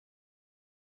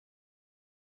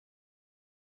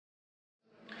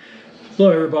Hello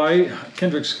everybody,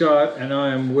 Kendrick Scott, and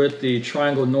I am with the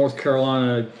Triangle, North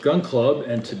Carolina Gun Club,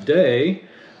 and today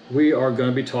we are going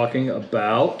to be talking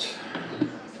about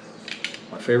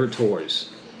my favorite toys,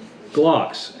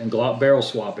 Glocks and Glock barrel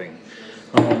swapping.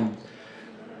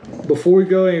 Before we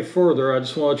go any further, I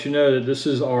just want to let you know that this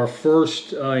is our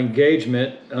first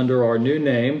engagement under our new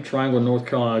name, Triangle, North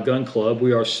Carolina Gun Club.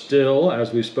 We are still,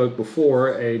 as we spoke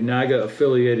before, a NAAGA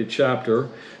affiliated chapter.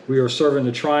 We are serving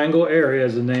the Triangle area,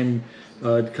 as the name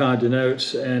kind of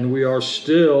denotes, and we are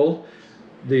still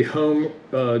the home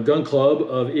gun club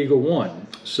of Eagle One.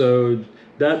 So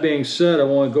that being said, I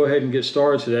want to go ahead and get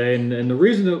started today, and the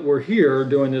reason that we're here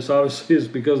doing this obviously is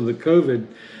because of the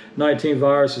COVID-19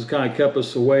 virus has kind of kept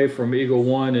us away from Eagle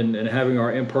One and having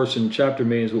our in-person chapter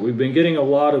meetings, but we've been getting a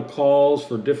lot of calls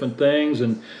for different things,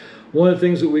 and one of the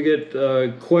things that we get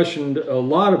questioned a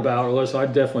lot about, or at least I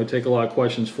definitely take a lot of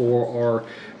questions for, are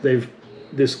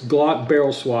this Glock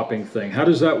barrel swapping thing. How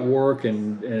does that work?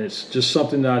 And it's just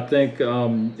something that I think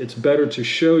it's better to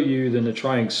show you than to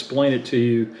try and explain it to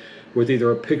you with either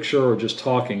a picture or just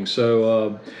talking.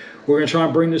 So we're going to try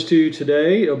and bring this to you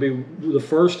today. It'll be the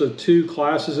first of two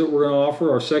classes that we're going to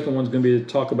offer. Our second one's going to be to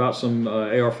talk about some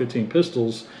AR-15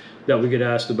 pistols that we get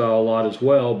asked about a lot as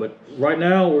well. But right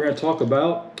now we're going to talk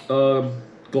about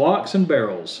Glocks and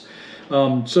barrels.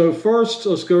 So first,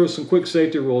 let's go with some quick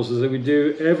safety rules. Is that we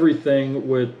do everything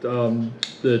with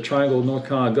the Triangle North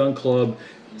Carolina Gun Club.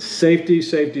 Safety,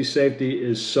 safety, safety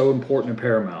is so important and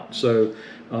paramount. So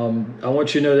I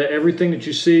want you to know that everything that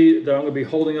you see that I'm going to be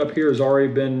holding up here has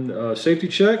already been safety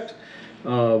checked.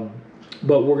 But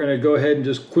we're going to go ahead and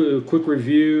just quick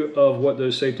review of what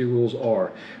those safety rules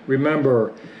are.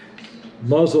 Remember,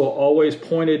 muzzle always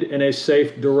pointed in a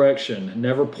safe direction.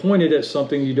 Never pointed at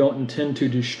something you don't intend to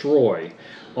destroy.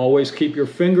 Always keep your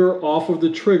finger off of the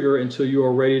trigger until you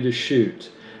are ready to shoot.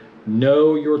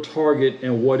 Know your target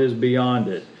and what is beyond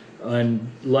it.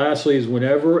 And lastly is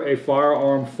whenever a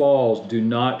firearm falls, do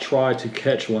not try to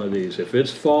catch one of these. If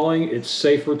it's falling, it's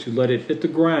safer to let it hit the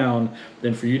ground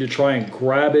than for you to try and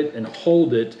grab it and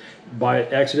hold it by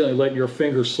accidentally letting your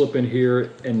finger slip in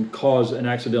here and cause an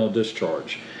accidental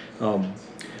discharge.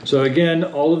 So again,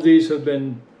 all of these have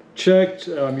been checked.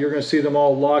 You're going to see them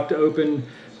all locked open.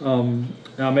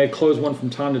 I may close one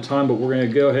from time to time, but we're going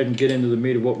to go ahead and get into the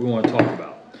meat of what we want to talk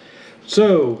about.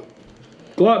 So,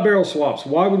 Glock barrel swaps.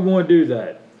 Why would we want to do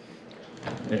that?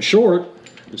 In short,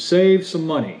 to save some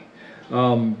money. What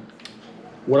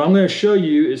I'm going to show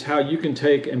you is how you can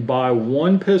take and buy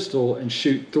one pistol and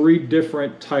shoot 3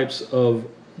 different types of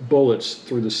bullets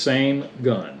through the same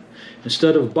gun,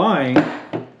 instead of buying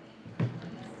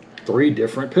 3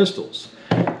 different pistols.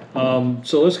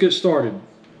 So let's get started.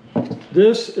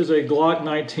 This is a Glock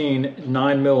 19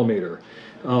 9mm.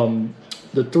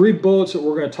 The 3 bullets that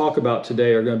we're going to talk about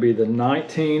today are going to be the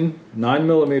 19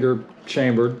 9mm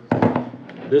chambered.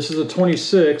 This is a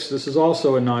 26. This is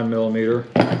also a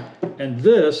 9mm. And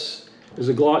this is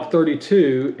a Glock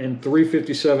 32 in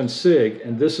 357 SIG.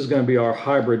 And this is going to be our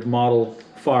hybrid model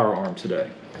firearm today.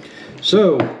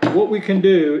 So what we can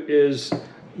do is,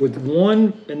 with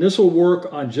one, and this will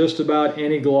work on just about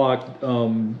any Glock,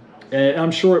 and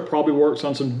I'm sure it probably works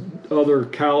on some other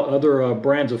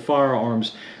brands of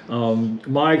firearms.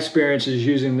 My experience is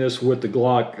using this with the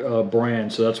Glock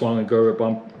brand, so that's why I'm going to go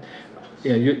up.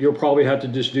 You'll probably have to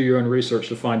just do your own research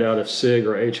to find out if SIG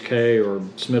or HK or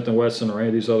Smith & Wesson or any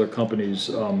of these other companies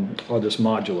are this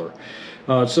modular.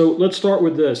 So let's start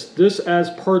with this. This, as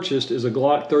purchased, is a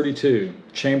Glock 32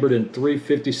 chambered in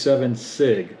 357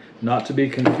 SIG. Not to be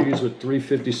confused with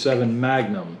 357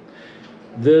 Magnum.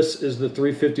 This is the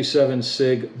 357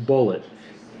 SIG bullet.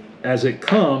 As it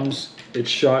comes, it's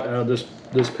shot out of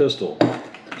this pistol.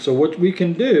 So what we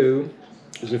can do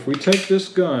is, if we take this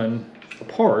gun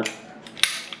apart,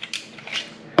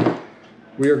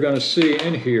 we are going to see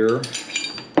in here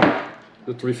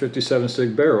the 357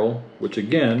 SIG barrel, which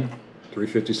again,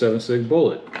 357 SIG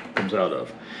bullet comes out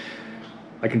of.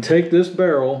 I can take this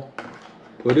barrel,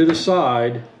 put it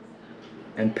aside,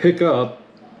 and pick up,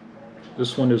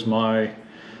 this one is my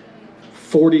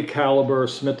 40 caliber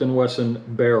Smith & Wesson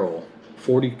barrel,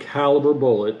 40 caliber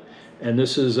bullet, and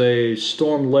this is a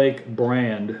Storm Lake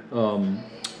brand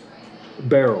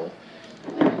barrel.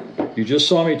 You just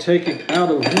saw me take it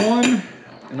out of one,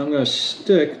 and I'm going to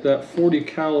stick that 40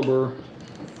 caliber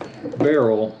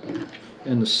barrel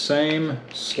in the same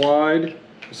slide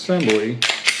assembly,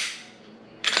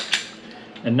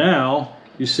 and now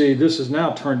you see this is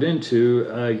now turned into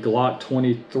a Glock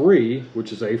 23,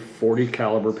 which is a 40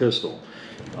 caliber pistol.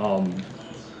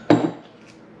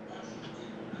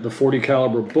 The 40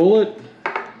 caliber bullet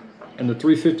and the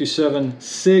 357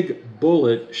 SIG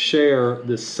bullet share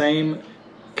the same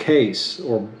case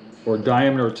or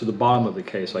diameter to the bottom of the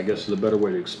case, I guess is a better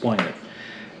way to explain it,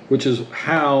 which is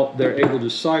how they're able to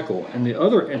cycle. And the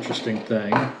other interesting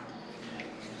thing,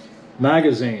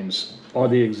 magazines are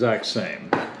the exact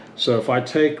same. So if I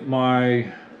take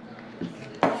my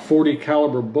 40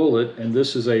 caliber bullet, and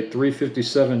this is a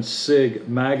 357 SIG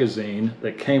magazine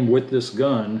that came with this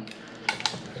gun,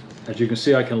 as you can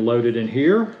see, I can load it in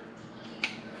here.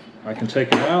 I can take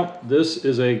it out. This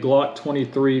is a Glock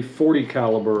 23 40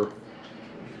 caliber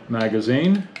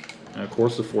magazine, and of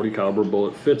course the 40 caliber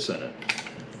bullet fits in it.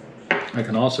 I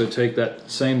can also take that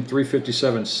same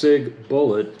 357 SIG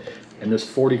bullet in this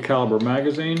 40 caliber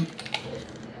magazine,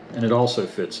 and it also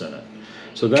fits in it.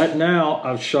 So that now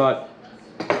I've shot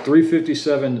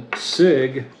 357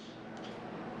 SIG,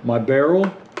 my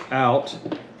barrel, out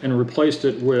and replaced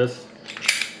it with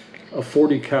a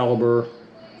 40 caliber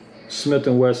Smith &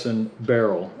 Wesson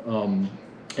barrel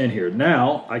in here.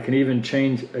 Now I can even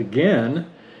change again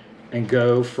and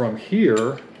go from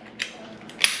here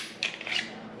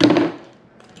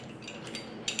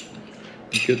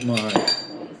get my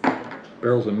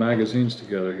barrels and magazines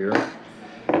together here.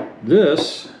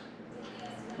 This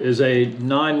is a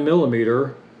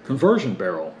 9mm conversion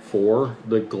barrel for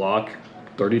the Glock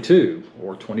 32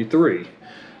 or 23.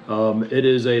 It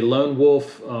is a Lone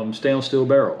Wolf stainless steel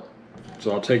barrel.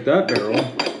 So I'll take that barrel,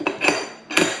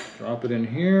 drop it in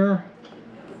here,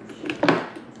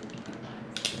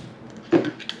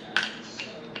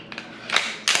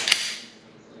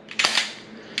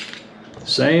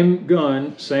 same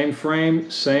gun, same frame,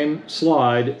 same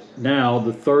slide. Now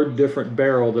the third different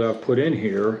barrel that I've put in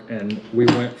here, and we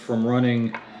went from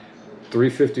running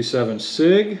 357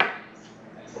 SIG,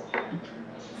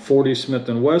 40 Smith &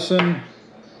 Wesson,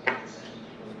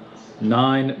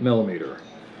 9mm.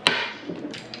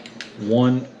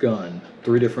 One gun,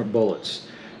 3 different bullets.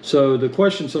 So the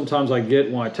question sometimes I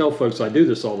get when I tell folks I do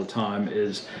this all the time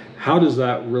is, how does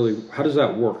that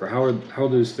work, or how are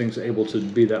those things able to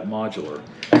be that modular?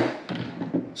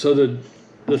 So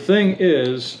the thing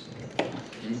is,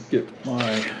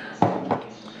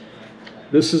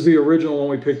 this is the original one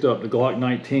we picked up, the Glock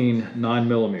 19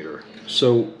 9mm.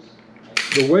 So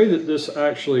the way that this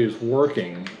actually is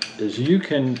working is you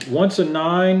can, once a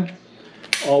 9,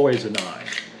 always a 9.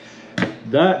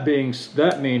 That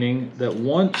meaning that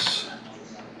once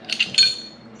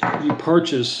you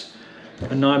purchase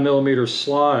a 9mm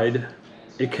slide,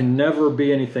 it can never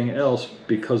be anything else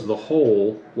because the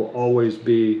hole will always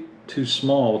be too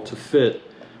small to fit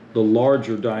the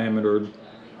larger diameter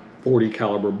 40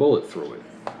 caliber bullet through it.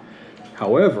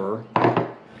 However,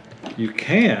 you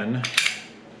can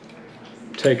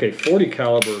take a 40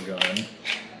 caliber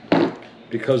gun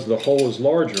because the hole is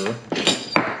larger,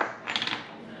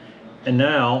 and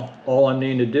now all I'm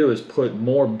needing to do is put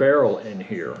more barrel in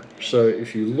here. So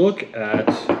if you look at,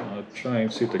 I'll try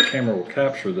and see if the camera will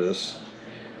capture this.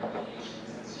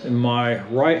 In my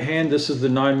right hand, this is the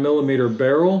 9mm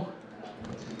barrel,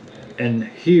 and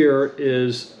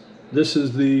this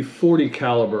is the 40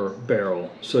 caliber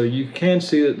barrel. So you can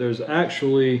see that there's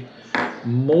actually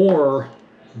more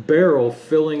barrel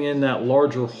filling in that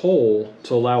larger hole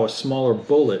to allow a smaller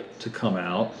bullet to come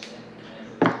out.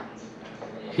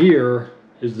 Here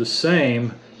is the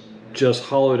same, just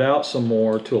hollowed out some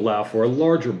more to allow for a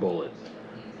larger bullet.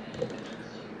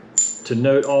 To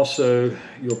note also,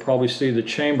 you'll probably see the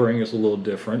chambering is a little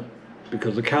different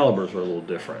because the calibers are a little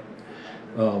different.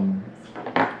 In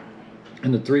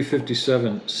the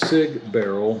 357 SIG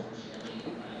barrel,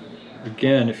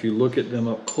 again, if you look at them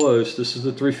up close, this is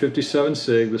the 357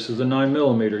 SIG, this is the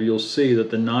 9mm. You'll see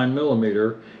that the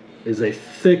 9mm is a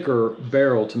thicker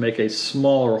barrel to make a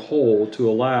smaller hole to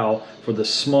allow for the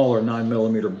smaller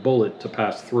 9mm bullet to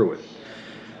pass through it.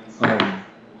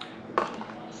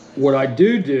 What I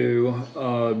do,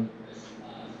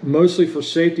 mostly for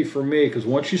safety for me, because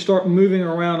once you start moving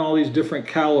around all these different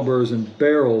calibers and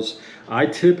barrels, I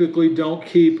typically don't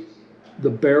keep the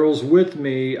barrels with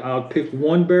me. I'll pick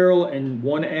one barrel and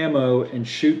one ammo and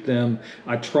shoot them.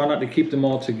 I try not to keep them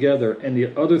all together. And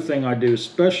the other thing I do,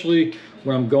 especially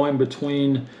when I'm going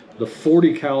between the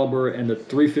 40 caliber and the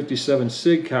 357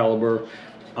 SIG caliber,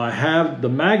 I have the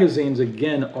magazines,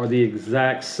 again, are the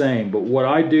exact same. But what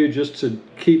I do just to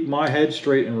keep my head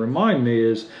straight and remind me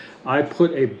is I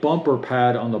put a bumper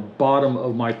pad on the bottom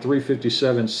of my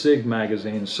 357 SIG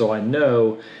magazine, so I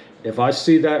know if I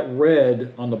see that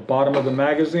red on the bottom of the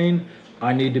magazine,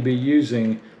 I need to be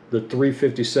using the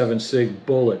 357 SIG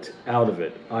bullet out of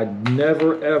it. I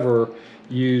never ever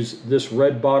use this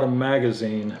red bottom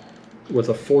magazine with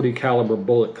a 40 caliber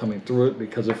bullet coming through it,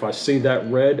 because if I see that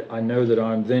red, I know that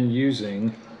I'm then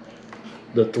using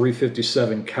the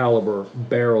 357 caliber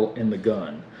barrel in the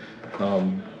gun.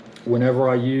 Whenever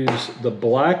I use the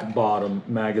black bottom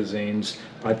magazines,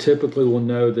 I typically will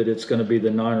know that it's going to be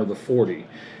the 9 or the 40.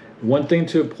 One thing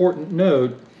to important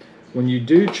note, when you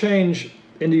do change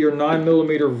into your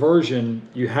 9mm version,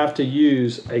 you have to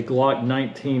use a Glock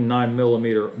 19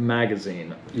 9mm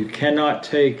magazine. You cannot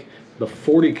take the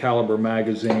 40 caliber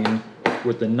magazine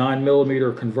with the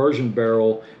 9mm conversion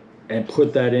barrel and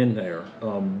put that in there.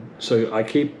 So I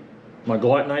keep my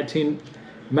Glock 19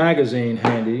 magazine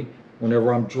handy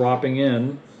whenever I'm dropping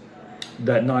in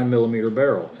that 9mm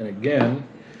barrel. And again,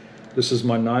 this is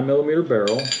my 9mm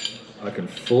barrel. I can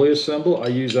fully assemble. I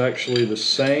use actually the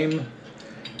same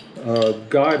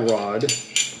guide rod.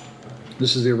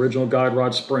 This is the original guide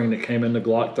rod spring that came in the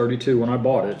Glock 32 when I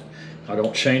bought it. I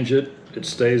don't change it. It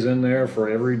stays in there for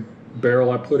every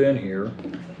barrel I put in here.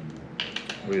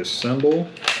 We assemble.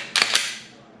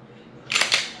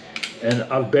 And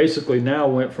I've basically now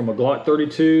went from a Glock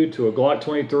 32 to a Glock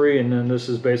 23, and then this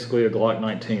is basically a Glock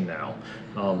 19 now.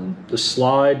 The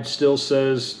slide still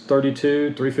says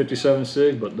 32, 357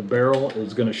 SIG, but the barrel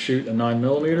is going to shoot a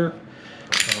 9mm.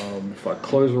 If I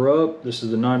close her up, this is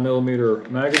the 9mm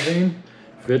magazine,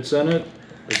 fits in it.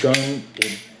 The gun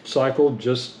will cycle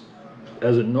just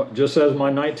as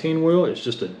my 19 will. It's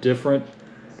just a different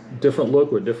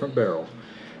look with a different barrel.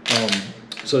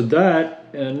 So that,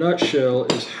 in a nutshell,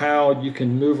 is how you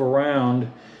can move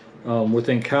around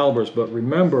within calibers. But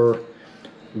remember,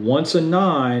 once a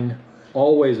 9,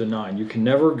 always a 9. You can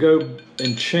never go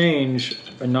and change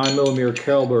a 9mm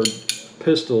caliber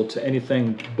pistol to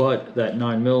anything but that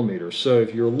 9mm. So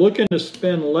if you're looking to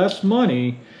spend less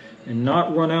money and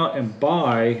not run out and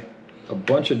buy a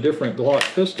bunch of different Glock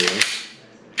pistols,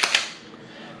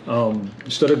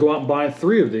 instead of go out and buying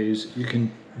 3 of these, you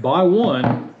can buy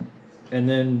one, and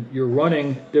then you're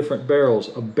running different barrels.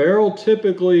 A barrel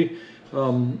typically,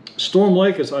 Storm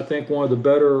Lake is, I think, one of the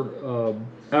better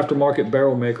aftermarket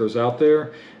barrel makers out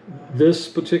there. This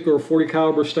particular 40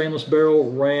 caliber stainless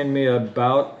barrel ran me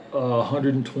about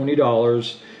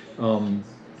 $120.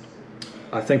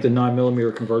 I think the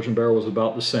 9mm conversion barrel was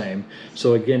about the same.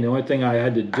 So again, the only thing I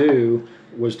had to do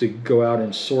was to go out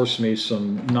and source me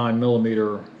some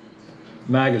 9mm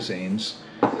magazines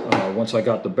once I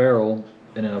got the barrel,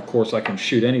 and then of course I can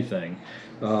shoot anything.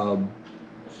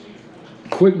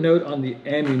 Quick note on the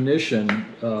ammunition,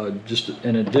 just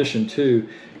in addition to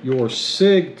your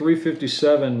SIG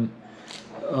 357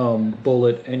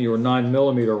 bullet and your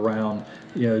 9mm round,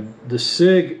 you know, the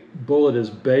SIG bullet is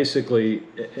basically,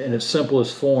 in its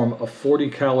simplest form, a 40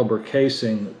 caliber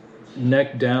casing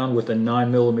neck down with a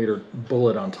 9mm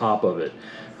bullet on top of it.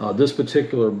 This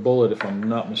particular bullet, if I'm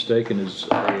not mistaken, is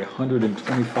a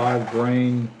 125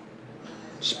 grain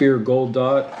spear gold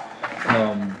dot,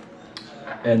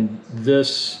 and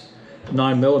this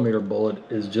 9mm bullet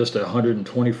is just a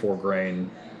 124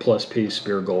 grain plus piece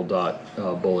spear gold dot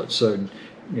bullet. So,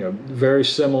 you know, very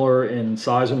similar in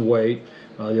size and weight.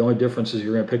 The only difference is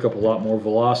you're going to pick up a lot more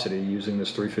velocity using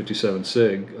this 357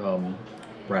 SIG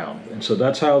round. And so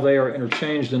that's how they are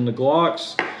interchanged in the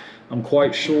Glocks. I'm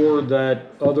quite sure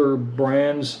that other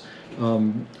brands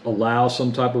allow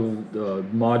some type of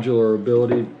modular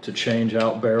ability to change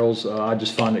out barrels. I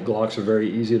just find that Glocks are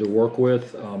very easy to work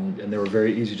with, and they were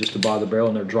very easy just to buy the barrel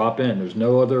and they're drop in. There's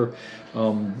no other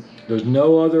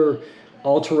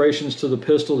alterations to the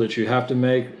pistol that you have to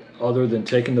make other than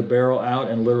taking the barrel out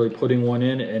and literally putting one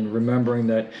in, and remembering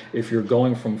that if you're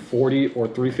going from 40 or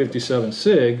 357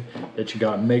 SIG, that you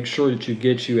got to make sure that you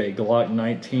get you a Glock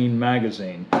 19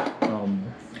 magazine.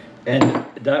 And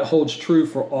that holds true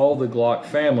for all the Glock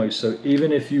families. So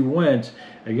even if you went,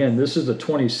 again, this is a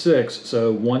 26,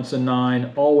 so once a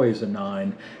 9, always a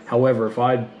 9. However, if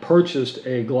I purchased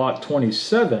a Glock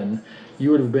 27, you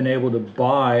would have been able to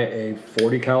buy a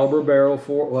 40 caliber barrel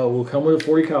for, well, it will come with a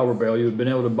 40 caliber barrel. You would have been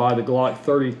able to buy the Glock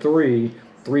 33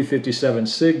 357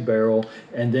 SIG barrel,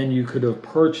 and then you could have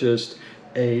purchased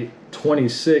a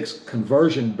 26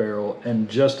 conversion barrel. And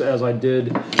just as I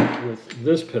did with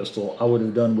this pistol, I would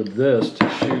have done with this to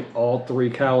shoot all 3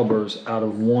 calibers out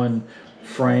of one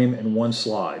frame and one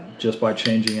slide, just by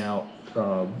changing out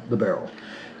the barrel.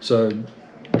 So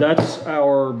that's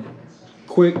our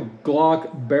quick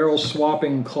Glock barrel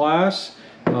swapping class.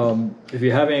 If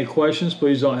you have any questions,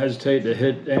 please don't hesitate to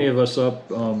hit any of us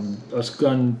up, us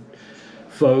gun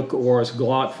folk, or us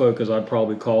Glock folk as I'd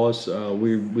probably call us.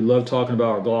 We love talking about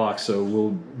our Glocks, so we'll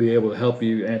be able to help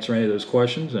you answer any of those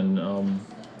questions. And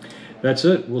that's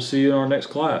it. We'll see you in our next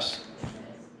class.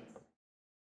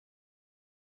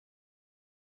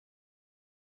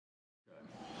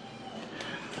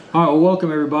 All right, well,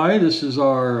 welcome everybody. This is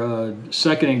our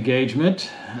second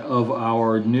engagement of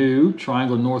our new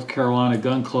Triangle, North Carolina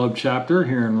Gun Club chapter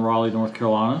here in Raleigh, North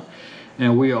Carolina.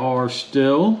 And we are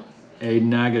still a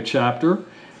NAAGA chapter,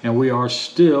 and we are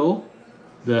still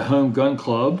the home gun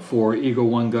club for Eagle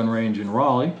One Gun Range in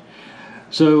Raleigh.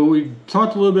 So we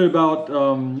talked a little bit about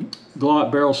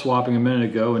Glock barrel swapping a minute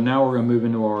ago, and now we're going to move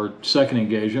into our second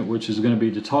engagement, which is going to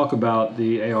be to talk about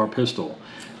the AR pistol.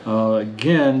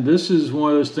 Again, this is one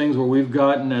of those things where we've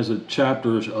gotten as a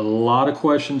chapter a lot of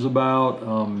questions about,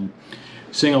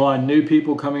 seeing a lot of new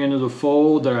people coming into the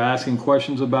fold that are asking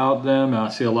questions about them. And I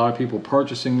see a lot of people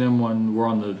purchasing them when we're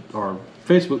on our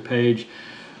Facebook page.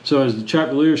 So as the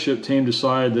chapter leadership team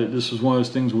decided that this was one of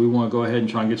those things we want to go ahead and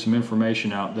try and get some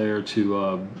information out there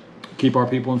to keep our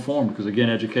people informed, because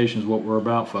again, education is what we're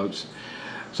about, folks.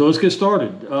 So let's get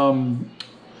started.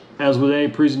 As with any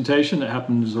presentation that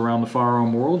happens around the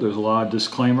firearm world, there's a lot of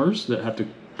disclaimers that have to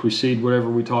precede whatever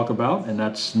we talk about, and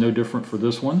that's no different for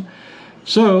this one.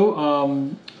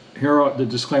 So here are the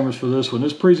disclaimers for this one.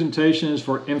 This presentation is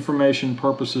for information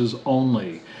purposes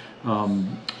only.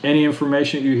 Any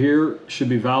information you hear should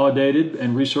be validated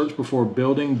and researched before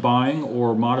building, buying,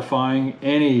 or modifying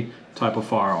any type of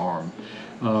firearm.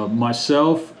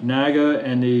 Myself, NAAGA,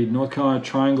 and the North Carolina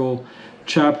Triangle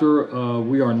chapter,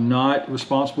 we are not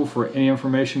responsible for any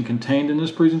information contained in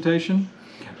this presentation.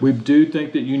 We do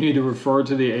think that you need to refer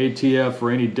to the ATF for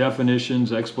any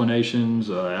definitions, explanations,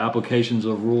 applications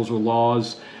of rules or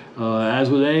laws. As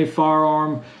with any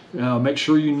firearm, make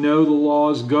sure you know the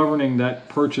laws governing that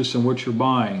purchase and what you're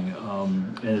buying.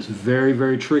 And it's very,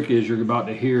 very tricky, as you're about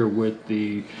to hear, with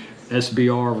the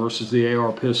SBR versus the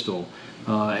AR pistol.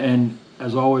 And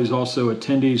as always, also,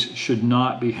 attendees should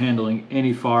not be handling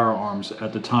any firearms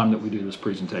at the time that we do this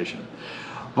presentation.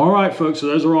 All right, folks, so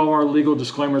those are all our legal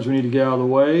disclaimers we need to get out of the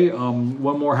way.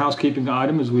 One more housekeeping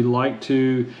item is we'd like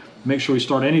to make sure we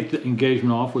start any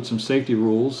engagement off with some safety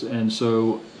rules. And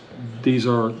so these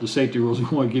are the safety rules we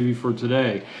want to give you for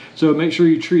today. So make sure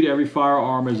you treat every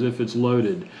firearm as if it's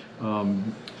loaded.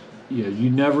 You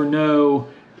never know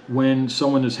when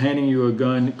someone is handing you a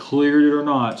gun, cleared it or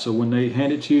not. So when they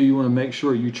hand it to you, you want to make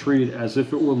sure you treat it as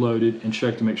if it were loaded and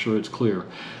check to make sure it's clear.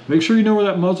 Make sure you know where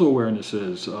that muzzle awareness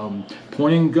is.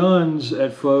 Pointing guns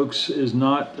at folks is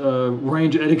not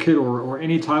range etiquette or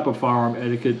any type of firearm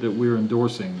etiquette that we're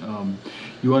endorsing.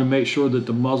 You want to make sure that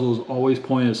the muzzle is always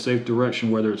pointing in a safe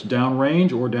direction, whether it's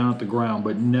downrange or down at the ground,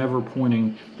 but never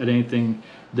pointing at anything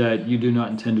that you do not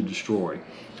intend to destroy.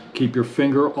 Keep your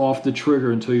finger off the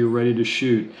trigger until you're ready to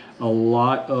shoot. A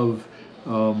lot of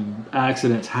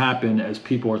accidents happen as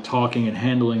people are talking and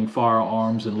handling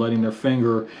firearms and letting their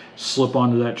finger slip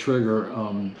onto that trigger.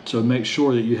 So make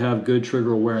sure that you have good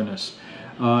trigger awareness.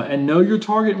 And know your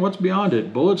target and what's beyond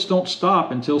it. Bullets don't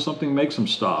stop until something makes them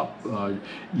stop.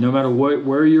 No matter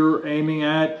where you're aiming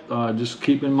at, just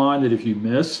keep in mind that if you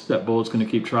miss, that bullet's going to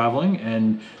keep traveling.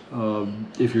 And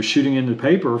if you're shooting into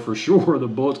paper, for sure, the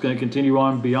bullet's going to continue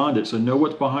on beyond it. So know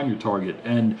what's behind your target.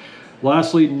 And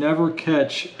lastly, never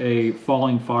catch a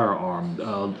falling firearm.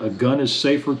 A gun is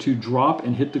safer to drop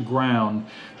and hit the ground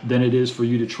than it is for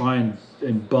you to try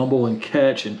and bumble and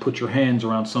catch and put your hands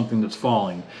around something that's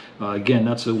falling. Again,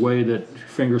 that's a way that your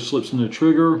finger slips in the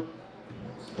trigger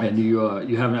and you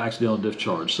have an accidental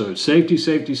discharge. So safety,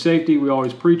 safety, safety, we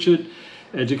always preach it.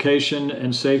 Education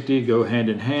and safety go hand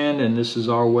in hand, and this is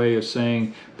our way of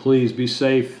saying, please be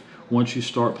safe once you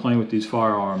start playing with these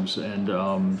firearms. And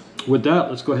with that,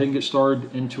 let's go ahead and get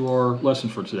started into our lesson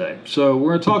for today. So we're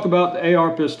going to talk about the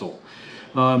AR pistol.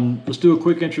 Let's do a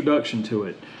quick introduction to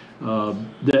it.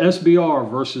 The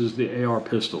SBR versus the AR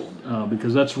pistol,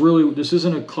 because that's really, this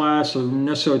isn't a class of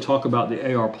necessarily talk about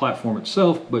the AR platform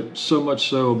itself, but so much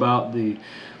so about the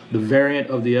variant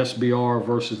of the SBR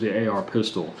versus the AR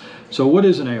pistol. So what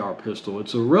is an AR pistol?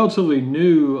 It's a relatively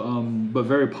new but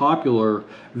very popular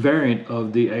variant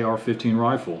of the AR-15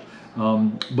 rifle.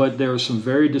 But there are some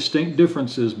very distinct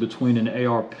differences between an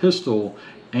AR pistol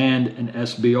and an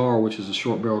SBR, which is a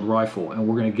short-barreled rifle. And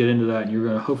we're going to get into that, and you're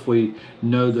going to hopefully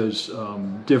know those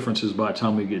differences by the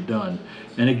time we get done.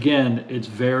 And again, it's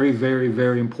very, very,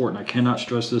 very important, I cannot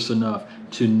stress this enough,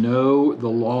 to know the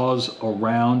laws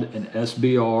around an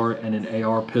SBR and an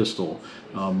AR pistol.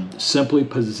 Simply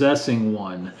possessing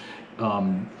one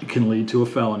can lead to a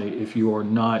felony if you are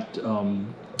not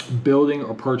building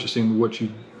or purchasing what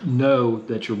you know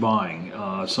that you're buying.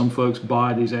 Some folks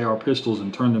buy these AR pistols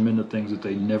and turn them into things that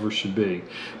they never should be.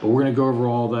 But we're going to go over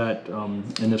all that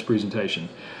in this presentation.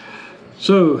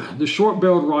 So the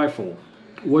short-barreled rifle.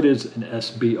 What is an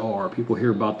SBR? People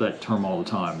hear about that term all the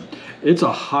time. It's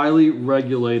a highly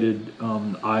regulated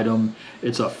item.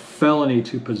 It's a felony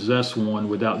to possess one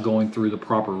without going through the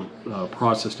proper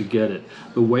process to get it.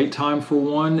 The wait time for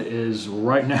one is,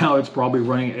 right now, it's probably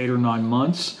running 8 or 9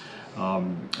 months.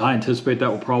 I anticipate that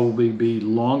will probably be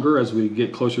longer as we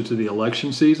get closer to the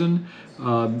election season.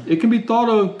 It can be thought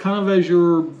of kind of as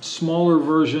your smaller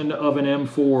version of an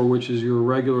M4, which is your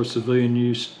regular civilian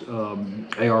use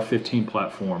AR-15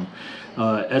 platform.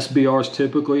 SBRs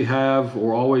typically have,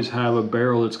 or always have, a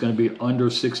barrel that's going to be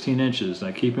under 16 inches.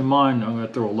 Now keep in mind, I'm going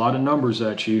to throw a lot of numbers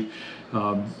at you.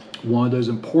 One of those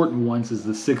important ones is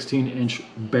the 16-inch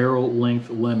barrel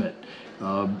length limit.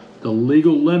 The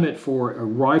legal limit for a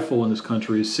rifle in this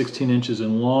country is 16 inches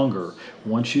and longer.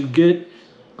 Once you get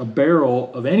a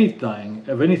barrel of anything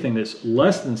that's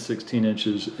less than 16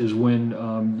 inches is when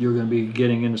you're going to be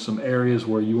getting into some areas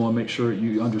where you want to make sure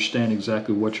you understand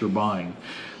exactly what you're buying.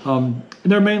 And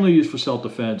they're mainly used for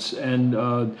self-defense. And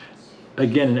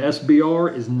again, an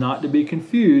SBR is not to be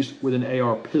confused with an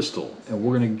AR pistol. And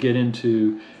we're going to get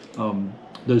into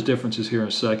those differences here in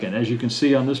a second. As you can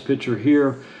see on this picture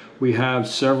here, we have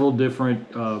several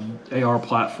different AR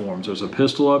platforms. There's a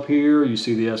pistol up here, you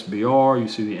see the SBR, you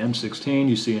see the M16,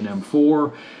 you see an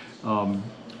M4.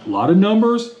 A lot of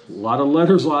numbers, a lot of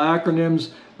letters, a lot of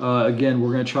acronyms. Again,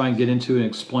 we're going to try and get into and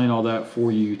explain all that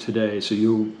for you today. So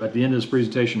you, at the end of this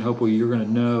presentation, hopefully you're going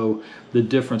to know the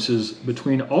differences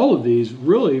between all of these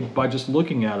really by just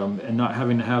looking at them and not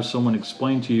having to have someone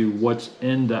explain to you what's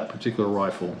in that particular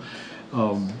rifle.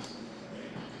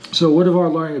 So what are our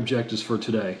learning objectives for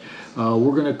today?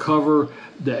 We're going to cover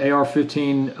the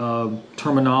AR-15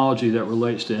 terminology that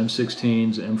relates to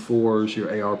M16s, M4s,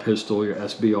 your AR pistol, your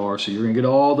SBR. So you're going to get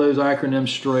all those acronyms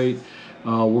straight.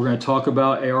 We're going to talk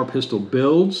about AR pistol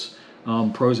builds,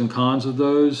 pros and cons of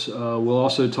those. We'll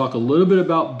also talk a little bit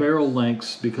about barrel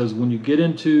lengths, because when you get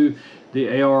into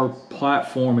the AR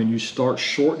platform and you start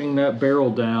shortening that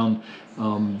barrel down,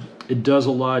 it does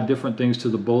a lot of different things to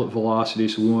the bullet velocity,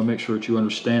 so we want to make sure that you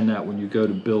understand that when you go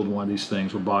to build one of these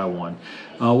things or buy one.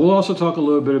 We'll also talk a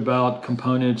little bit about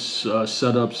components,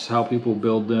 setups, how people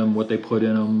build them, what they put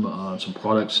in them, some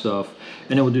product stuff,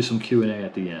 and then we'll do some Q&A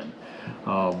at the end.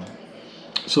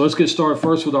 So let's get started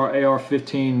first with our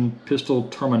AR-15 pistol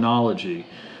terminology.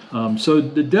 So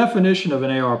the definition of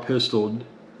an AR pistol,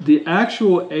 the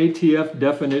actual ATF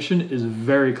definition is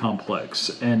very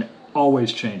complex and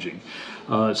always changing.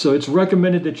 So it's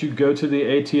recommended that you go to the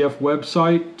ATF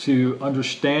website to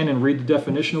understand and read the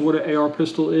definition of what an AR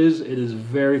pistol is. It is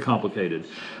very complicated.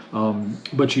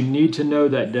 But you need to know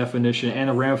that definition and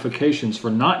the ramifications for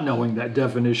not knowing that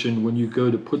definition when you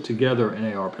go to put together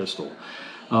an AR pistol.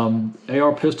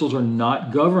 AR pistols are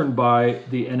not governed by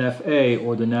the NFA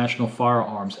or the National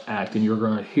Firearms Act, and you're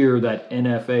going to hear that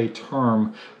NFA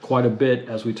term quite a bit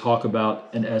as we talk about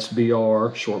an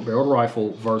SBR, short-barreled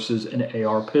rifle, versus an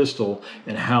AR pistol,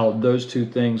 and how those two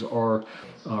things are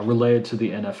related to the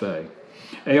NFA.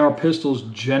 AR pistols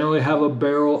generally have a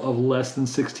barrel of less than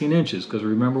 16 inches, because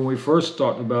remember when we first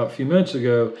talked about a few minutes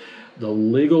ago, the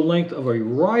legal length of a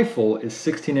rifle is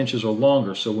 16 inches or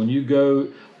longer. So when you go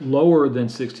lower than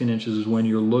 16 inches is when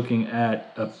you're looking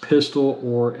at a pistol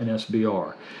or an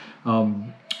SBR.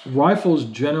 Rifles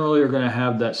generally are going to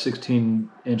have that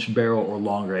 16-inch barrel or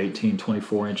longer, 18,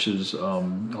 24 inches.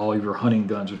 All of your hunting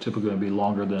guns are typically going to be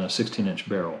longer than a 16-inch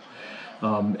barrel.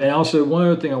 And also, one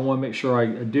other thing I want to make sure I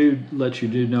do let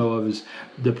you know of is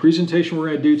the presentation we're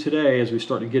going to do today, as we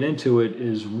start to get into it,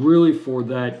 is really for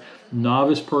that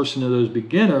novice person or those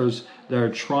beginners that are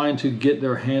trying to get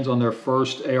their hands on their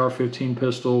first AR-15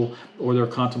 pistol, or they're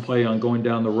contemplating on going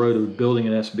down the road of building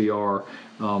an SBR.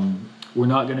 We're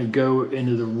not going to go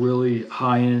into the really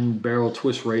high-end barrel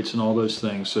twist rates and all those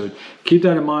things. So keep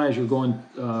that in mind as you're going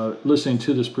listening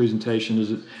to this presentation. Is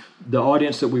that the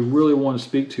audience that we really want to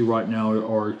speak to right now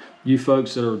are you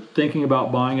folks that are thinking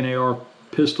about buying an AR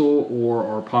pistol or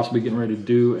are possibly getting ready to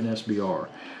do an SBR.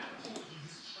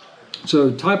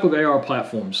 So type of AR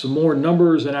platforms, some more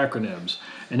numbers and acronyms.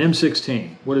 An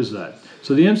M16, what is that?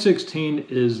 So the M16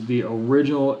 is the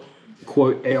original,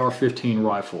 quote, AR-15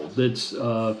 rifle. It's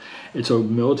a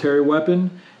military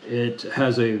weapon. It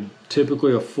has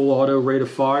typically a full auto rate of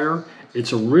fire.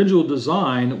 Its original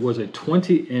design was a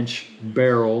 20-inch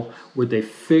barrel with a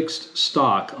fixed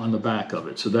stock on the back of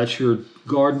it. So that's your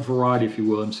garden variety, if you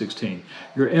will, M16.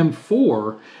 Your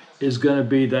M4 is going to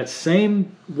be that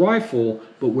same rifle,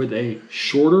 but with a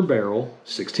shorter barrel,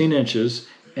 16 inches,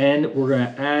 and we're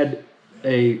going to add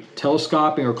a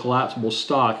telescoping or collapsible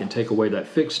stock and take away that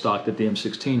fixed stock that the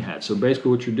M16 had. So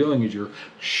basically what you're doing is you're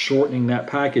shortening that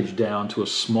package down to a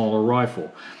smaller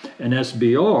rifle. An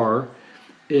SBR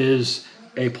is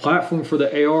a platform for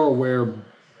the AR where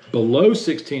below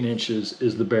 16 inches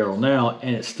is the barrel now,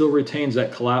 and it still retains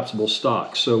that collapsible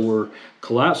stock. So we're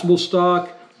collapsible stock,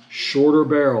 shorter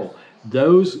barrel.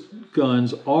 Those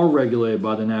guns are regulated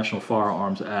by the National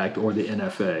Firearms Act, or the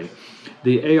NFA.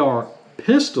 The AR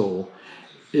pistol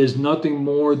is nothing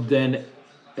more than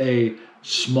a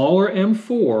smaller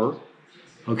M4.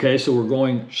 Okay, so we're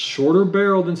going shorter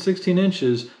barrel than 16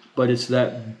 inches, but it's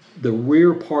the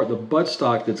rear part, the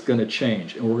buttstock, that's going to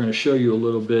change. And we're going to show you a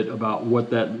little bit about what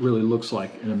that really looks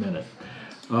like in a minute.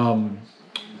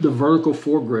 The vertical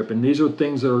foregrip, and these are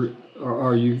things that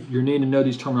you need to know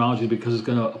these terminologies because it's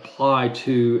going to apply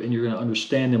to, and you're going to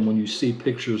understand them when you see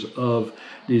pictures of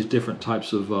these different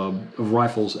types of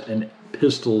rifles and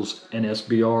pistols and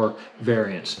SBR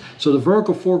variants. So the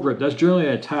vertical foregrip, that's generally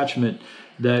an attachment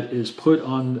that is put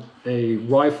on a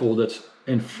rifle that's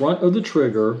in front of the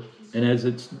trigger, and as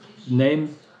its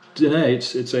name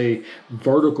denotes, it's a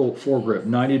vertical foregrip,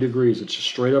 90 degrees. It's just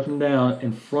straight up and down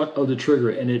in front of the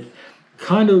trigger, and it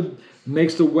kind of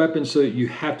makes the weapon so that you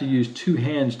have to use two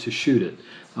hands to shoot it.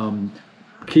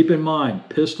 Keep in mind,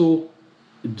 pistol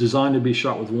designed to be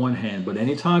shot with one hand, but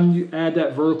anytime you add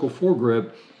that vertical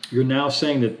foregrip, you're now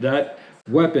saying that that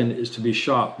weapon is to be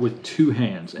shot with two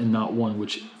hands and not one,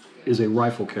 which is a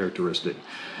rifle characteristic.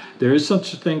 There is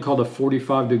such a thing called a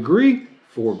 45-degree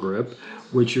foregrip,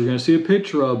 which you're going to see a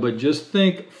picture of, but just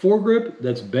think foregrip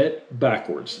that's bent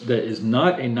backwards. That is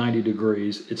not a 90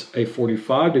 degrees, it's a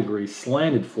 45-degree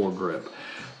slanted foregrip.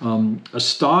 A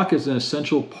stock is an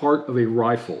essential part of a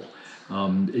rifle.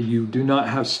 You do not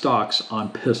have stocks on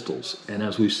pistols, and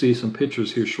as we see some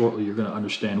pictures here shortly, you're going to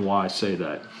understand why I say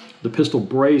that. The pistol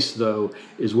brace, though,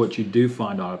 is what you do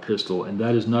find on a pistol, and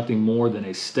that is nothing more than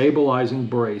a stabilizing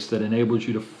brace that enables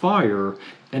you to fire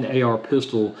an AR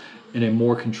pistol in a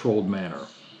more controlled manner.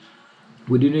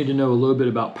 We do need to know a little bit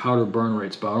about powder burn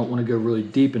rates, but I don't want to go really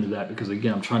deep into that because,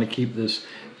 again, I'm trying to keep this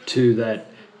to that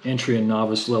entry and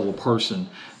novice level person.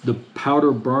 The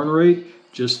powder burn rate,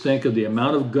 just think of the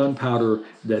amount of gunpowder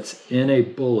that's in a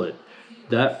bullet.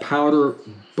 That powder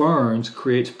burns,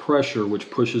 creates pressure, which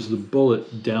pushes the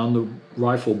bullet down the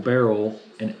rifle barrel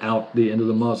and out the end of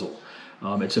the muzzle.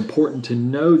 It's important to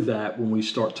know that when we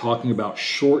start talking about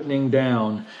shortening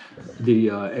down the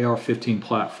AR-15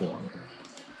 platform.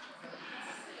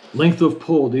 Length of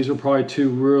pull, these are probably two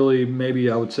really, maybe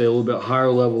I would say a little bit higher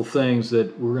level things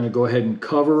that we're going to go ahead and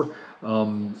cover,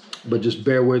 but just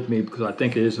bear with me because I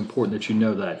think it is important that you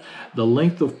know that. The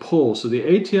length of pull, so the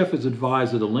ATF is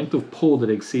advised that a length of pull that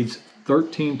exceeds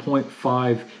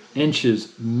 13.5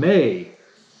 inches may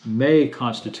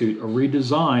constitute a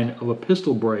redesign of a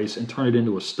pistol brace and turn it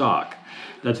into a stock.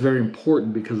 That's very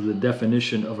important because of the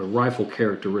definition of a rifle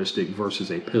characteristic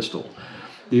versus a pistol.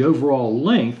 The overall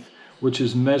length, which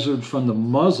is measured from the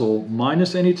muzzle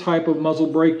minus any type of muzzle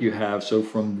brake you have, so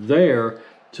from there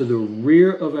to the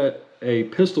rear of a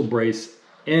pistol brace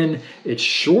in its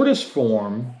shortest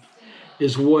form,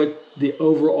 is what the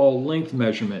overall length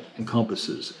measurement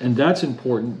encompasses. And that's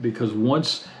important because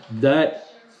once that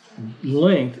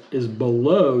length is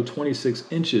below 26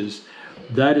 inches,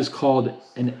 that is called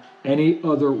any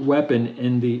other weapon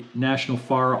in the National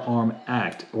Firearm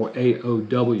Act, or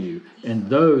AOW, and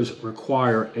those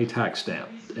require a tax stamp,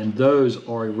 and those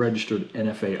are a registered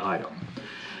NFA item.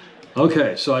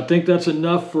 Okay, so I think that's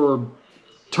enough for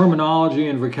terminology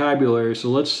and vocabulary, so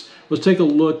let's take a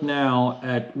look now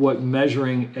at what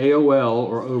measuring AOL,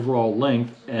 or overall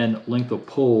length, and length of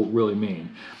pull really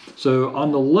mean. So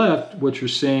on the left, what you're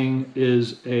seeing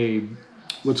is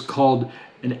what's called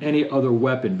an any other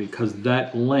weapon, because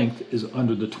that length is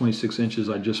under the 26 inches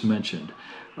I just mentioned.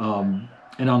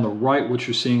 And on the right, what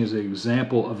you're seeing is an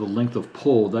example of the length of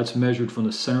pull. That's measured from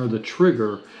the center of the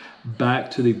trigger back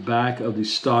to the back of the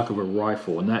stock of a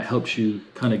rifle, and that helps you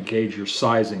kind of gauge your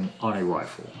sizing on a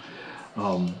rifle.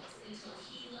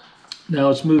 Now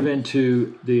let's move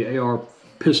into the AR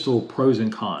pistol pros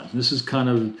and cons. This is kind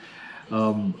of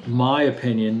my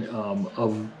opinion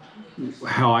of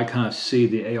how I kind of see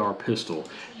the AR pistol.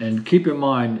 And keep in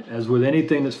mind, as with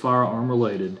anything that's firearm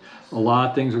related, a lot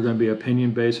of things are going to be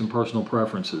opinion based and personal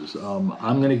preferences.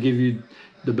 I'm going to give you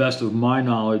the best of my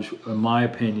knowledge and my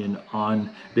opinion on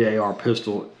the AR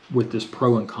pistol with this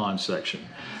pro and con section.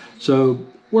 So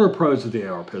what are pros of the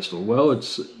AR pistol? Well,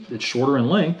 it's shorter in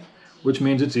length, which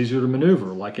means it's easier to maneuver,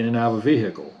 like in and out of a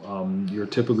vehicle. You're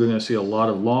typically going to see a lot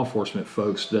of law enforcement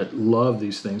folks that love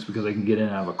these things because they can get in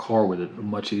and out of a car with it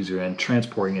much easier, and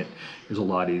transporting it is a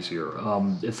lot easier.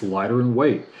 It's lighter in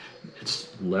weight. It's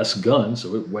less gun,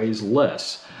 so it weighs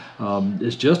less.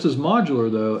 It's just as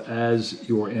modular, though, as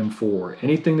your M4.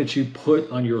 Anything that you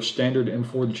put on your standard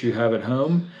M4 that you have at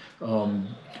home,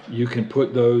 you can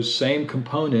put those same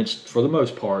components, for the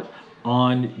most part,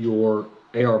 on your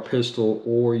AR pistol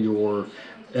or your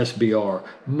SBR.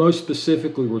 Most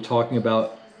specifically, we're talking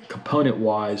about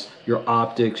component-wise, your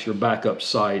optics, your backup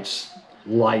sights,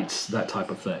 lights, that type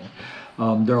of thing.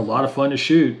 They're a lot of fun to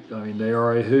shoot. I mean, they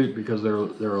are a hoot because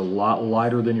they're a lot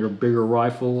lighter than your bigger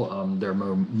rifle. They're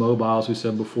more mobile, as we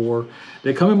said before.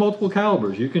 They come in multiple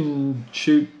calibers. You can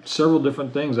shoot several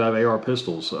different things out of AR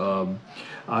pistols.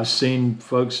 I've seen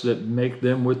folks that make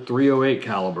them with .308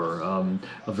 caliber,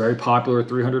 a very popular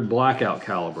 300 blackout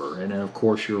caliber, and then of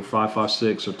course your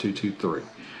 5.56 or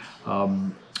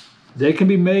 .223. They can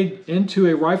be made into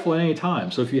a rifle at any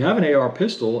time. So if you have an AR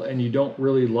pistol and you don't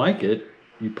really like it,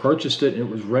 you purchased it and it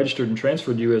was registered and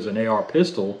transferred to you as an AR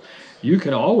pistol, you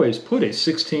can always put a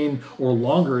 16 or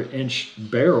longer inch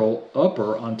barrel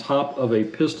upper on top of a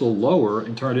pistol lower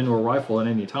and turn it into a rifle at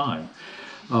any time.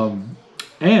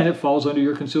 And it falls under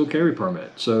your concealed carry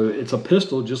permit. So it's a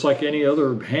pistol just like any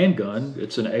other handgun.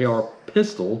 It's an AR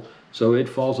pistol, so it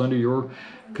falls under your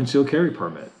concealed carry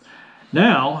permit.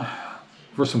 Now,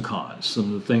 for some cons,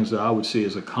 some of the things that I would see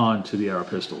as a con to the AR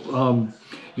pistol.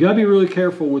 You gotta be really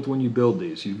careful with when you build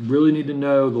these. You really need to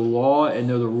know the law and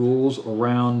know the rules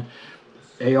around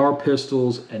AR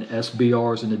pistols and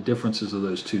SBRs and the differences of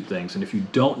those two things. And if you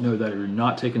don't know that, or you're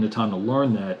not taking the time to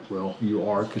learn that, well, you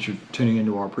are, because you're tuning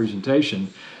into our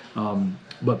presentation.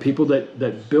 But people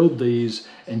that build these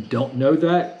and don't know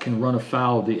that can run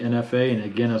afoul of the NFA. And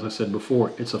again, as I said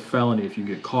before, it's a felony if you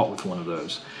get caught with one of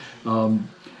those.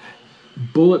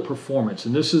 Bullet performance,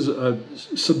 and this is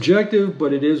subjective,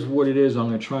 but it is what it is. I'm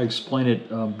going to try to explain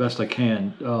it best I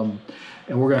can, and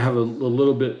we're going to have a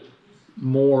little bit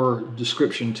more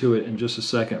description to it in just a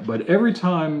second. But every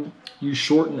time you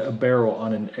shorten a barrel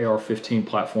on an AR-15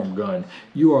 platform gun,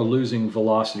 you are losing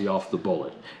velocity off the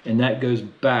bullet, and that goes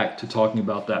back to talking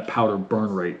about that powder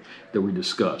burn rate that we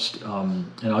discussed,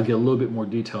 and I'll get a little bit more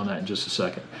detail on that in just a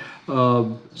second.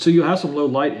 So you have some low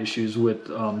light issues with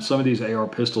some of these AR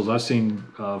pistols. I've seen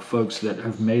folks that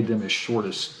have made them as short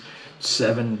as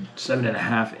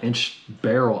 7.5 inch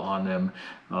barrel on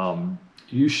them.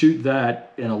 You shoot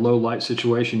that in a low light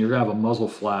situation, you're gonna have a muzzle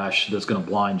flash that's gonna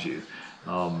blind you.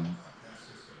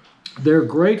 They're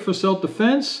great for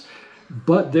self-defense,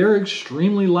 but they're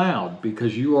extremely loud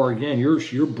because you are, again,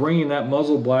 you're bringing that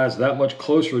muzzle blast that much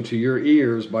closer to your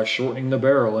ears by shortening the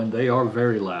barrel, and they are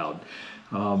very loud.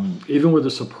 Even with a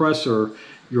suppressor,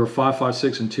 your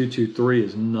 5.56 and .223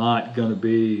 is not going to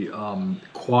be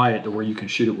quiet to where you can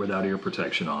shoot it without ear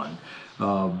protection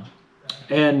on.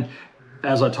 And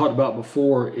as I talked about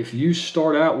before, if you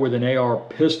start out with an AR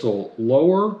pistol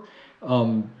lower,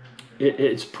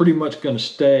 it's pretty much going to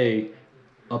stay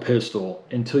a pistol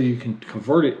until you can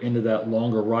convert it into that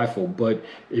longer rifle. But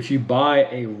if you buy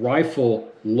a rifle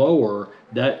lower,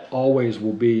 that always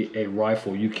will be a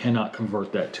rifle. You cannot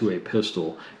convert that to a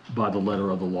pistol by the letter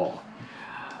of the law.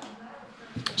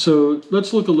 So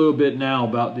let's look a little bit now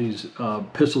about these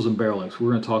pistols and barrel lengths.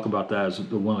 We're going to talk about that as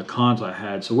one of the cons I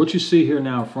had. So what you see here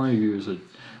now in front of you is a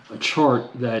chart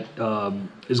that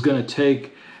is going to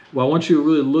take, what I want you to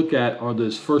really look at are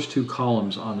those first two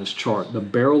columns on this chart, the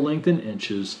barrel length in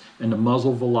inches and the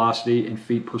muzzle velocity in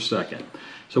feet per second.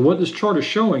 So what this chart is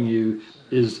showing you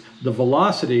is the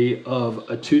velocity of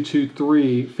a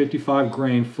 .223 55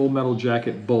 grain full metal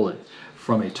jacket bullet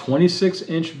from a 26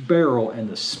 inch barrel and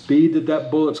the speed that that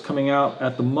bullet's coming out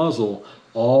at the muzzle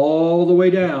all the way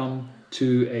down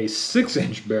to a 6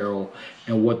 inch barrel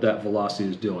and what that velocity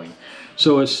is doing.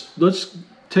 So let's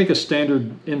take a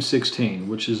standard M16,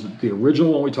 which is the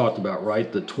original one we talked about, right?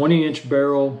 The 20 inch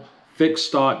barrel, fixed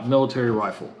stock military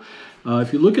rifle.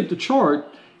 If you look at the chart,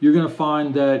 you're going to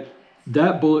find that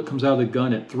that bullet comes out of the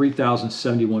gun at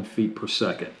 3,071 feet per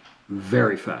second.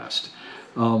 Very fast.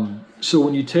 So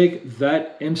when you take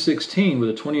that M16 with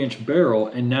a 20 inch barrel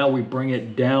and now we bring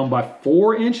it down by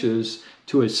 4 inches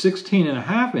to a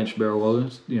 16.5 inch barrel, well,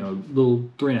 it's, you know, little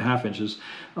 3.5 inches,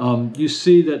 you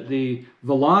see that the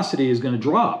velocity is going to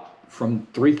drop from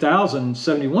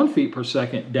 3,071 feet per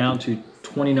second down to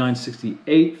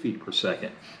 2,968 feet per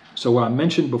second. So what I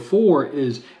mentioned before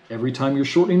is every time you're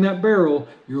shortening that barrel,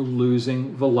 you're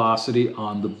losing velocity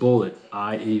on the bullet,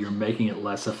 i.e. you're making it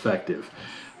less effective.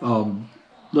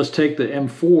 Let's take the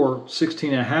M4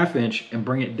 16.5 inch and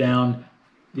bring it down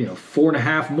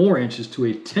 4.5 more inches to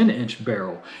a 10-inch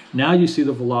barrel. Now you see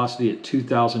the velocity at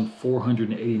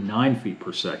 2,489 feet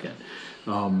per second.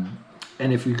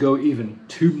 And if you go even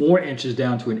 2 more inches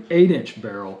down to an 8-inch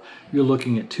barrel, you're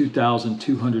looking at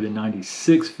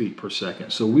 2,296 feet per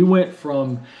second. So we went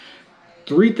from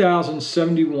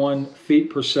 3,071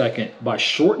 feet per second by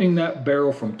shortening that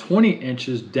barrel from 20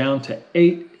 inches down to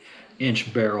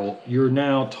 8-inch barrel. You're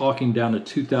now talking down to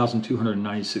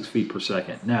 2,296 feet per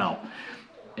second. Now,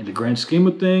 in the grand scheme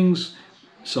of things,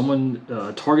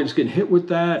 target's getting hit with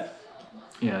that,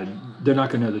 they're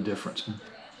not going to know the difference.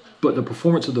 But the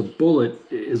performance of the bullet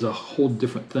is a whole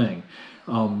different thing.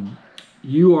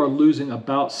 You are losing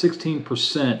about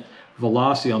 16%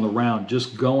 velocity on the round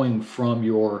just going from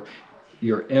your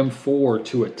M4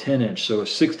 to a 10-inch, so a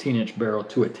 16-inch barrel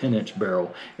to a 10-inch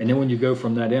barrel. And then when you go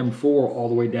from that M4 all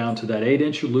the way down to that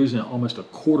 8-inch, you're losing almost a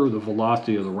quarter of the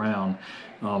velocity of the round,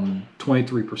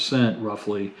 23%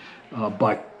 roughly,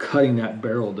 by cutting that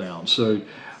barrel down. So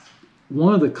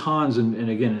one of the cons, and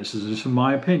again, this is just in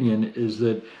my opinion, is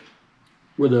that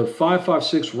with a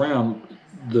 5.56 round,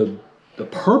 the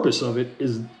purpose of it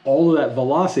is all of that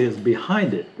velocity is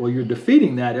behind it. Well, you're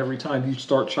defeating that every time you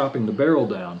start chopping the barrel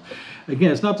down.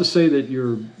 Again, it's not to say that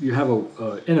you have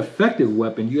an ineffective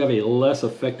weapon. You have a less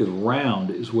effective round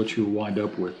is what you wind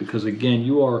up with, because again,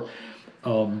 you are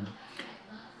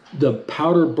the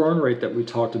powder burn rate that we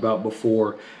talked about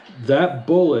before. That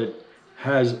bullet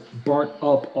has burnt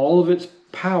up all of its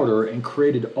powder and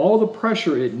created all the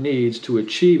pressure it needs to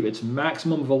achieve its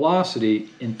maximum velocity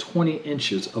in 20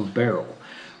 inches of barrel.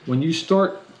 When you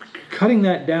start cutting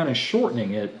that down and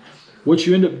shortening it, what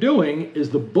you end up doing is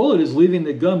the bullet is leaving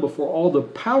the gun before all the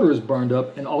powder is burned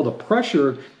up and all the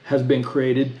pressure has been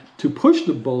created to push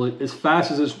the bullet as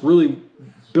fast as it's really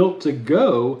built to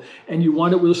go, and you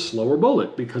wind up with a slower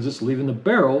bullet because it's leaving the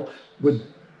barrel with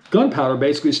gunpowder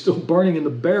basically still burning in the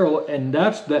barrel, and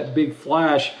that's that big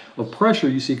flash of pressure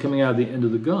you see coming out of the end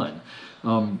of the gun.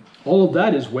 All of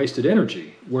that is wasted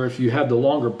energy, where if you have the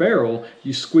longer barrel,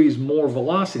 you squeeze more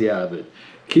velocity out of it.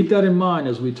 Keep that in mind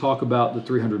as we talk about the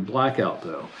 300 Blackout,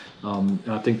 though.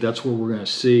 I think that's where we're going to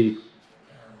see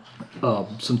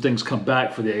some things come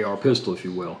back for the AR pistol, if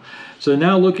you will. So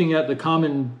now looking at the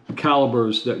common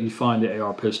calibers that you find the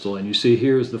AR pistol, and you see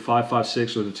here is the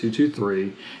 5.56 or the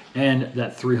 223 and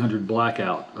that 300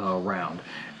 Blackout round.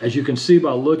 As you can see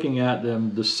by looking at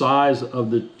them, the size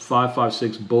of the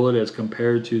 5.56 bullet as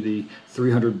compared to the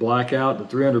 300 Blackout, the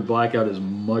 300 Blackout is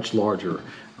much larger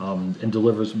and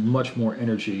delivers much more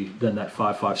energy than that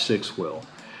 5.56 will.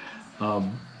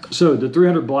 So the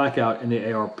 300 Blackout in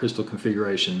the AR pistol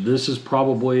configuration, this is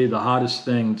probably the hottest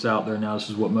thing that's out there now. This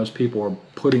is what most people are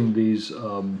putting these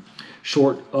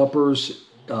short uppers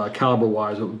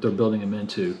caliber-wise, what they're building them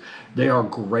into. They are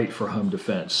great for home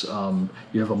defense.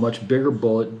 You have a much bigger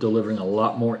bullet delivering a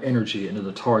lot more energy into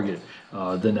the target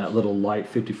than that little light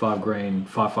 55 grain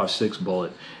 5.56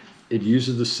 bullet. It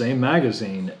uses the same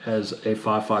magazine as a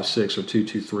 5.56 or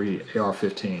 223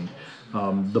 AR-15.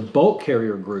 The bolt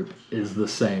carrier group is the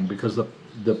same because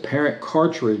the parent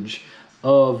cartridge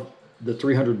of the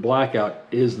 300 Blackout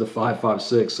is the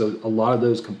 5.56, so a lot of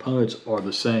those components are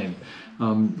the same.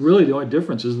 Really, the only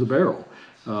difference is the barrel.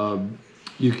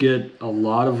 You get a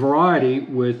lot of variety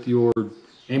with your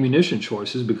ammunition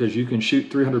choices because you can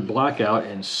shoot 300 Blackout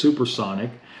in supersonic,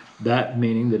 that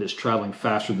meaning that it's traveling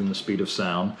faster than the speed of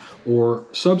sound, or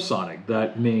subsonic,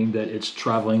 that meaning that it's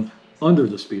traveling under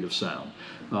the speed of sound.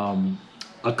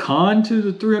 A con to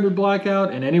the 300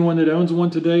 Blackout, and anyone that owns one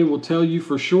today will tell you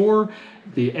for sure,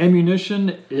 the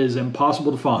ammunition is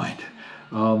impossible to find.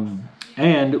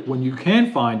 And when you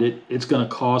can find it, it's going to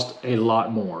cost a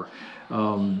lot more.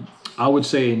 I would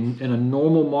say in a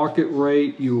normal market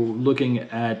rate, you're looking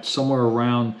at somewhere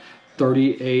around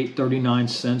 38, 39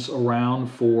 cents a round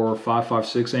for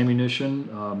 5.56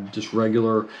 ammunition, just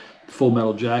regular full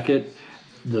metal jacket.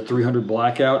 The 300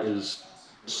 Blackout is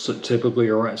typically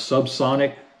around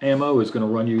subsonic ammo is going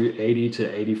to run you 80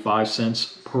 to 85 cents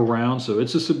per round. So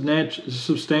it's a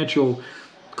substantial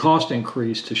cost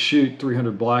increase to shoot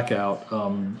 300 Blackout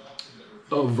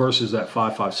versus that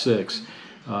 5.56.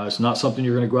 It's not something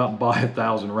you're going to go out and buy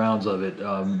 1,000 rounds of it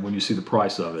when you see the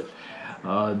price of it.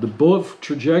 The bullet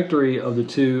trajectory of the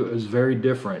two is very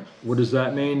different. What does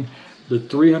that mean? The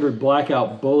 300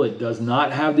 Blackout bullet does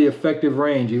not have the effective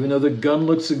range. Even though the gun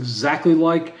looks exactly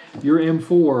like your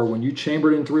M4, when you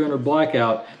chamber it in 300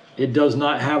 Blackout, it does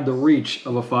not have the reach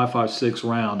of a 5.56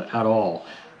 round at all.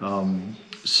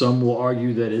 Some will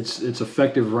argue that its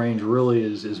effective range really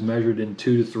is measured in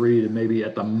 2 to 3 to maybe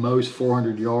at the most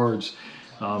 400 yards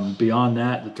Beyond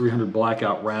that, the 300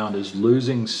 blackout round is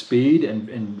losing speed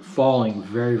and falling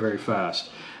very, very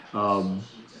fast.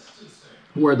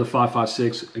 Where the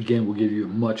 5.56 again will give you a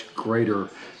much greater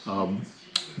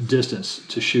distance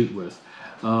to shoot with.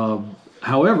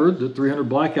 However, the 300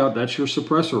 blackout, that's your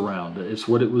suppressor round. It's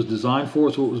what it was designed for.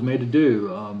 It's what it was made to do.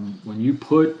 When you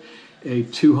put a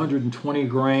 220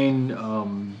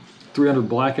 grain 300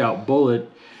 blackout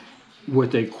bullet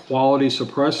with a quality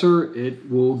suppressor, it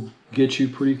will get you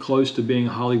pretty close to being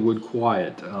Hollywood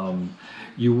quiet.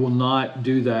 You will not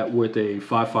do that with a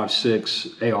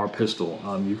 5.56 AR pistol.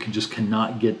 You just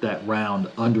cannot get that round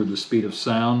under the speed of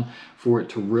sound for it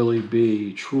to really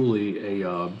be truly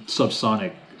a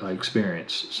subsonic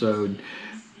experience. So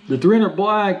the 300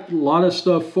 black, a lot of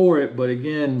stuff for it, but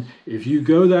again, if you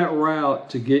go that route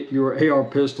to get your AR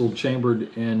pistol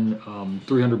chambered in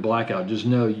 300 blackout, just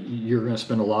know you're going to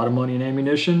spend a lot of money in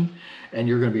ammunition, and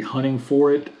you're going to be hunting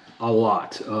for it a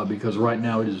lot because right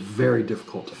now it is very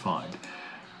difficult to find.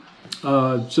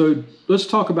 So let's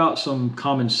talk about some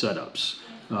common setups.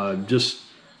 Just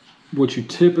what you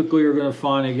typically are going to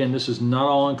find. Again, this is not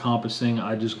all encompassing.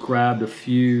 I just grabbed a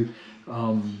few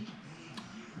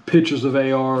pictures of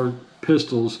AR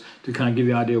pistols to kind of give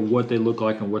you an idea of what they look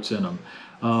like and what's in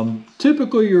them.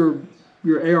 Typically your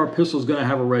AR pistol is going to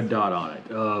have a red dot on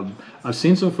it. I've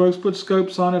seen some folks put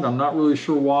scopes on it. I'm not really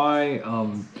sure why.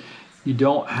 You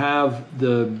don't have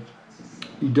the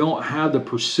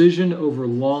precision over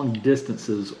long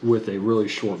distances with a really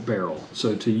short barrel.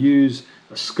 So to use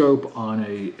a scope on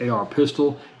a AR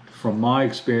pistol, from my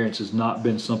experience, has not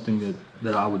been something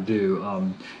that I would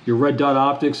do. Your red dot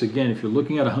optics, again, if you're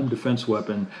looking at a home defense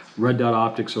weapon, red dot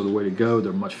optics are the way to go.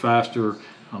 They're much faster,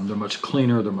 they're much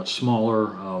cleaner, they're much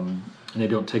smaller, and they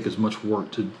don't take as much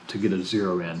work to get a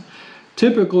zero in.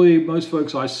 Typically, most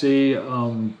folks I see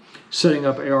setting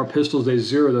up AR pistols, they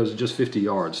zero those at just 50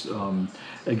 yards.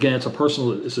 Again, it's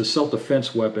a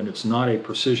self-defense weapon. It's not a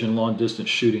precision long-distance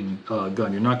shooting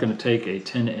gun. You're not going to take a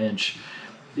 10-inch,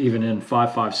 even in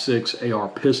 5.56 AR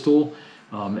pistol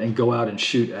and go out and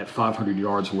shoot at 500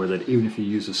 yards with it, even if you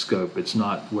use a scope. It's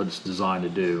not what it's designed to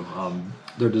do.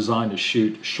 They're designed to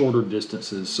shoot shorter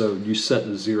distances, so you set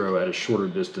the zero at a shorter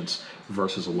distance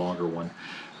versus a longer one.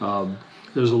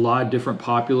 There's a lot of different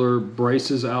popular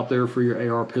braces out there for your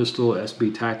AR pistol.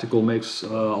 SB Tactical makes a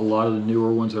lot of the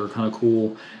newer ones that are kind of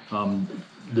cool.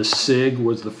 The SIG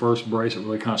was the first brace that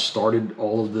really kind of started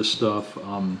all of this stuff.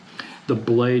 The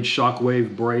Blade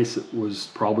Shockwave brace was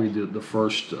probably the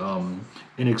first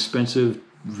inexpensive,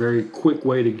 very quick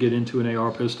way to get into an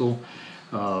AR pistol.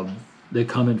 They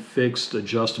come in fixed,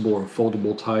 adjustable, or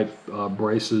foldable type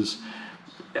braces.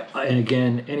 And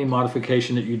again, any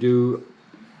modification that you do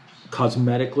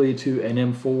cosmetically to an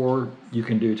M4, you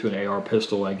can do to an AR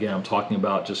pistol. Again, I'm talking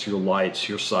about just your lights,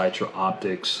 your sights, your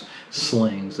optics,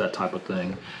 slings, that type of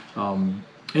thing. And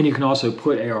you can also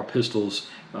put AR pistols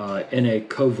in a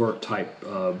covert type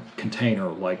container.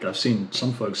 Like I've seen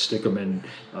some folks stick them in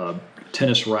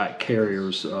tennis rack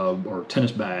carriers or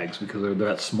tennis bags because they're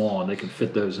that small and they can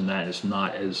fit those in that. And it's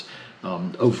not as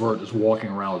overt as walking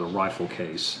around with a rifle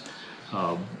case.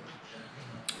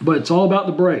 But it's all about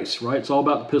the brace, right? It's all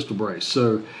about the pistol brace.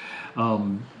 So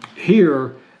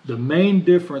here, the main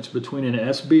difference between an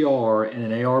SBR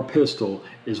and an AR pistol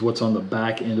is what's on the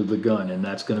back end of the gun, and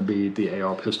that's going to be the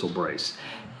AR pistol brace.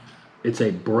 It's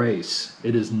a brace.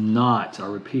 It is not, I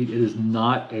repeat, it is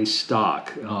not a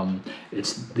stock.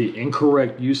 It's the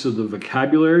incorrect use of the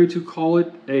vocabulary to call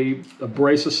it a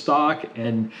brace of stock,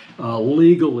 and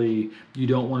legally you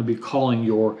don't want to be calling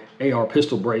your AR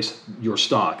pistol brace your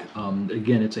stock.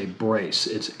 Again, it's a brace.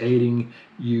 It's aiding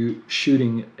you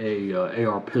shooting a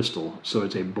AR pistol, so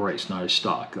it's a brace, not a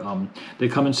stock. They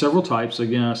come in several types.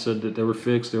 Again, I said that they were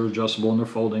fixed, they were adjustable, and they're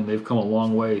folding. They've come a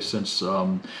long way since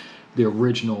the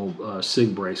original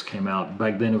SIG brace came out.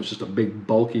 Back then it was just a big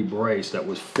bulky brace that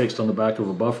was fixed on the back of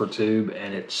a buffer tube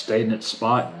and it stayed in its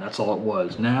spot, and that's all it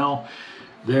was. Now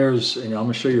there's, and I'm going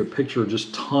to show you a picture of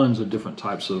just tons of different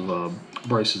types of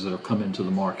braces that have come into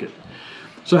the market.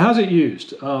 So how's it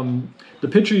used? The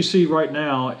picture you see right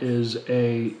now is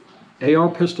a AR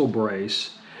pistol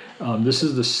brace. This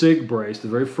is the SIG brace, the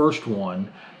very first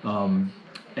one.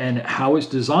 And how it's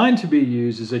designed to be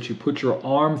used is that you put your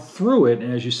arm through it,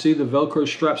 and as you see the Velcro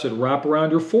straps that wrap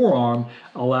around your forearm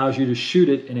allows you to shoot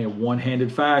it in a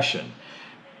one-handed fashion.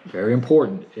 Very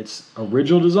important. Its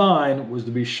original design was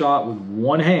to be shot with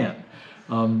one hand.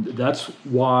 That's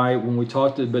why when we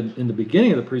talked in the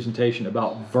beginning of the presentation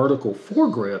about vertical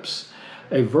foregrips,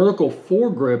 a vertical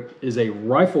foregrip is a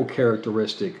rifle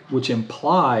characteristic which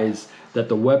implies that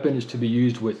the weapon is to be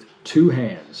used with two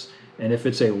hands. And if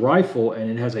it's a rifle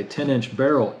and it has a 10-inch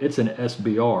barrel, it's an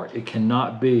SBR. It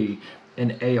cannot be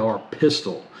an AR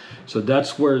pistol. So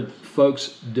that's where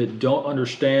folks that don't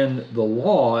understand the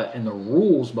law and the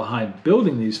rules behind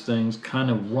building these things kind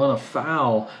of run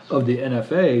afoul of the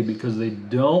NFA, because they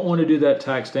don't want to do that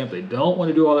tax stamp. They don't want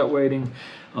to do all that weighting.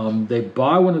 They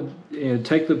buy one of,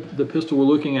 take the pistol we're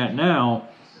looking at now.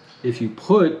 If you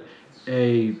put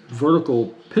a vertical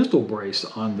pistol brace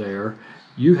on there,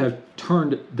 you have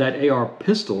turned that AR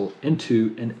pistol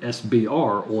into an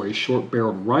SBR, or a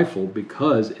short-barreled rifle,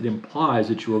 because it implies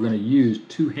that you are going to use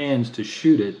 2 hands to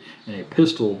shoot it, and a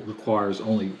pistol requires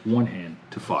only 1 hand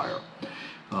to fire.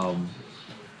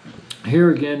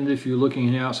 Here again, if you're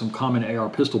looking at some common AR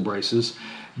pistol braces,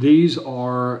 these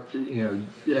are,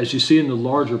 as you see in the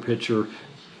larger picture,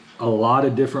 a lot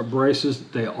of different braces.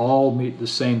 They all meet the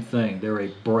same thing. They're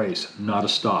a brace, not a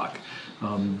stock.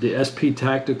 The SB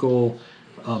Tactical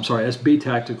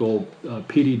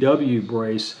PDW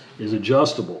brace is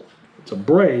adjustable. It's a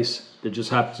brace that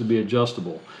just happens to be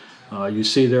adjustable. You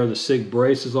see there the SIG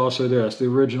brace is also there. That's the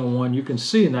original one. You can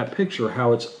see in that picture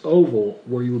how it's oval,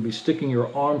 where you would be sticking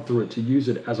your arm through it to use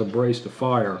it as a brace to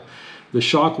fire. The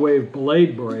Shockwave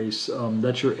blade brace,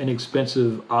 that's your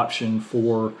inexpensive option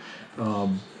for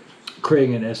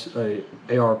creating an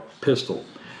AR pistol.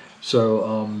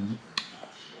 So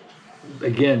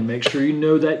again, make sure you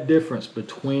know that difference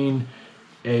between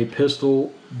a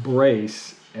pistol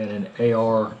brace and an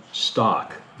AR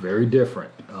stock. Very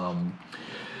different.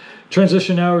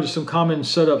 Transition now to some common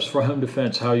setups for home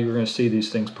defense, how you're going to see these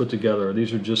things put together.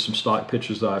 These are just some stock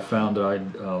pictures that I found that I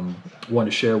want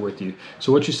to share with you.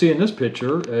 So what you see in this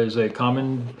picture is a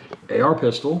common AR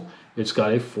pistol. It's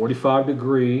got a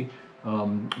 45-degree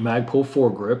Magpul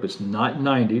foregrip. It's not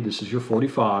 90. This is your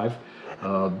 45.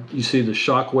 You see the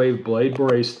Shockwave blade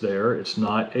brace there. It's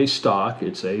not a stock.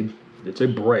 It's a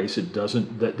brace. It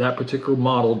doesn't, that particular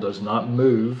model does not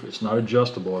move. It's not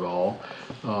adjustable at all.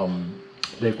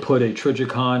 They've put a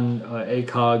Trigicon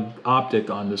ACOG optic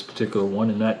on this particular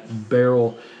one, and that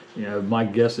barrel, my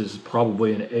guess is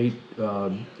probably an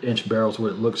 8-inch barrel is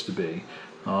what it looks to be.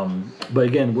 But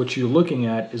again, what you're looking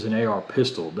at is an AR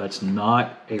pistol. That's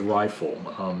not a rifle.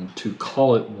 To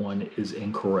call it one is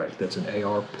incorrect. That's an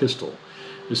AR pistol.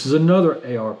 This is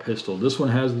another AR pistol. This one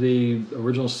has the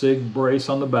original SIG brace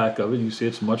on the back of it. You see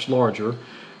it's much larger,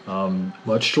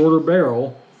 much shorter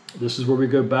barrel. This is where we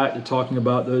go back to talking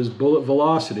about those bullet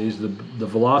velocities. The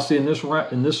velocity in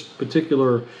this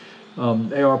particular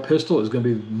AR pistol is going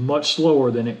to be much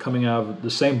slower than it coming out of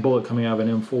the same bullet coming out of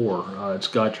an M4. It's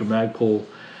got your Magpul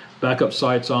backup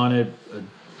sights on it.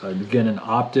 Again, an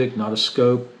optic, not a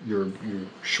scope. Your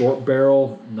short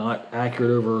barrel, not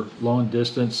accurate over long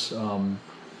distance.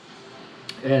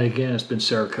 And again, it's been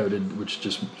Cerakoted, which is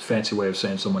just a fancy way of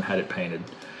saying someone had it painted.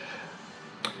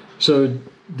 So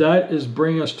that is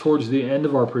bringing us towards the end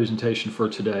of our presentation for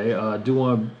today. I do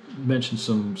want to mention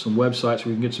some websites where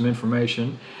you can get some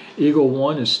information. Eagle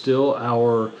One is still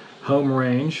our home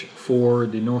range for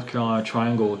the North Carolina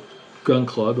Triangle Gun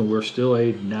Club, and we're still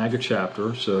a NAAGA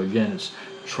chapter. So again, it's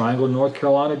Triangle North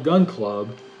Carolina Gun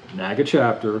Club, NAAGA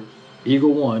chapter,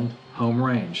 Eagle One, home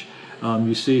range.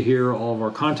 You see here all of our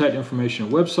contact information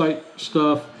and website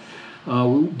stuff.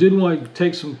 We did want to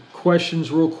take some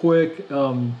questions real quick.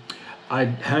 I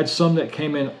had some that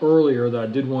came in earlier that I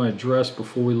did want to address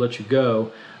before we let you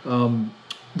go.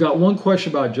 Got one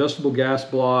question about adjustable gas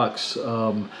blocks,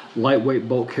 lightweight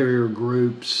bolt carrier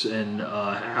groups, and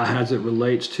as it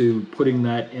relates to putting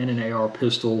that in an AR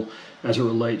pistol as it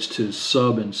relates to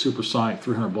sub and supersonic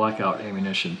 300 blackout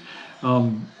ammunition.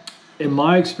 In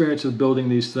my experience of building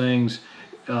these things,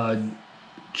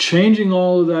 changing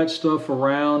all of that stuff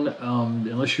around,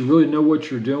 unless you really know what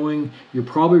you're doing, you're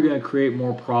probably going to create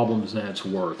more problems than it's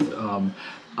worth.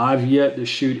 I've yet to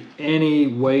shoot any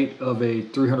weight of a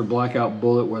 300 blackout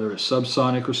bullet, whether it's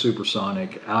subsonic or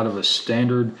supersonic, out of a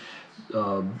standard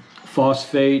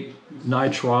phosphate,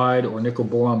 nitride, or nickel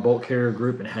boron bolt carrier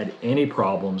group and had any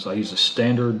problems. I use a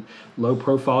standard low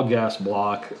profile gas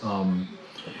block.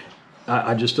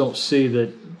 I just don't see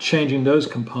that changing those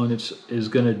components is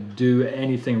going to do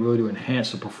anything really to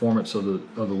enhance the performance of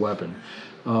the weapon.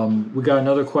 We got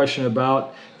another question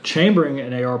about chambering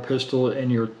an AR pistol in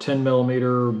your 10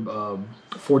 millimeter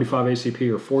 45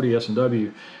 ACP or 40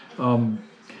 S&W.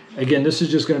 Again, this is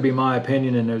just going to be my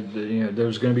opinion, and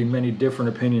there's going to be many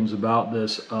different opinions about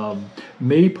this.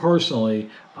 Me personally,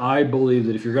 I believe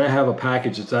that if you're going to have a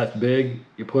package that's that big,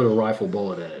 you put a rifle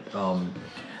bullet in it.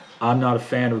 I'm not a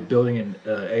fan of building an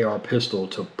AR pistol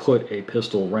to put a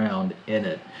pistol round in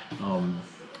it.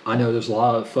 I know there's a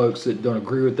lot of folks that don't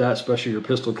agree with that, especially your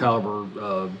pistol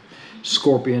caliber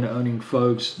Scorpion owning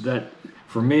folks. That,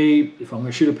 for me, if I'm going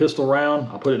to shoot a pistol round,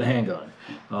 I'll put it in a handgun.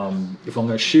 If I'm going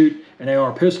to shoot an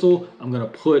AR pistol, I'm going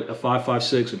to put a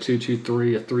 5.56, a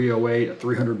 223, a 308, a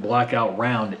 300 blackout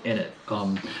round in it.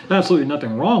 Absolutely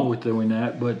nothing wrong with doing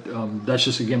that, but that's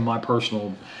just, again, my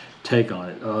personal take on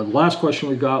it. Last question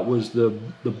we got was the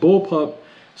bullpup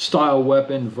style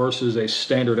weapon versus a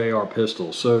standard AR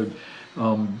pistol. So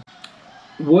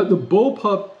what the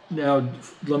bullpup, now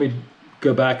let me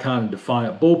go back kind of define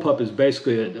it. Bullpup is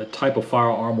basically a type of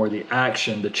firearm where the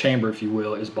action, the chamber if you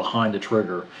will, is behind the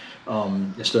trigger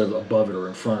instead of above it or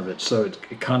in front of it. So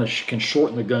it kind of can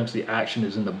shorten the gun because the action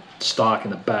is in the stock in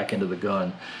the back end of the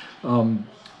gun.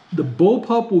 The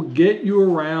bullpup will get you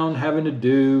around having to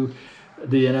do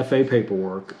the NFA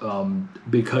paperwork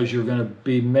because you're going to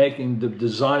be making the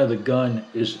design of the gun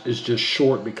is just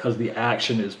short because the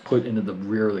action is put into the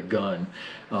rear of the gun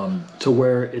to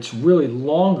where it's really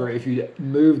longer if you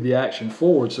move the action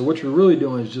forward. So what you're really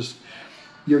doing is just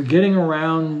you're getting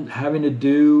around having to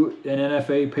do an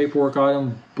NFA paperwork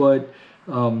item. But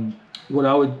what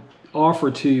I would offer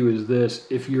to you is this: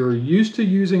 if you're used to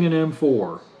using an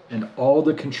M4 and all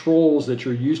the controls that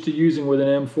you're used to using with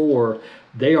an M4,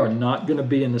 they are not going to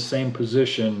be in the same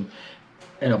position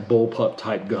in a bullpup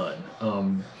type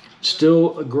gun.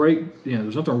 Still a great,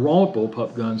 there's nothing wrong with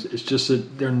bullpup guns. It's just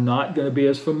that they're not going to be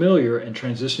as familiar, and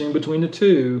transitioning between the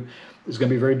two is going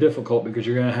to be very difficult because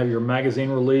you're going to have your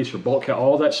magazine release, your bolt cap,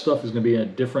 all that stuff is going to be in a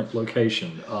different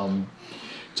location.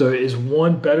 So is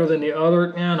one better than the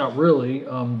other? Not really.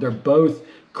 They're both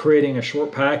creating a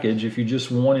short package. If you just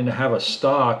wanting to have a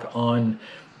stock on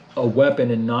a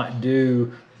weapon and not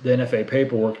do the NFA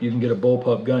paperwork, you can get a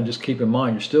bullpup gun. Just keep in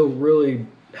mind, you're still really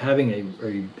having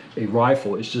a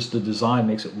rifle. It's just the design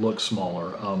makes it look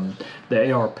smaller.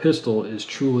 The AR pistol is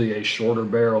truly a shorter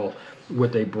barrel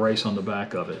with a brace on the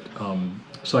back of it.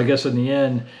 So I guess in the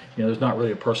end, there's not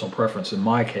really a personal preference in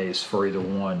my case for either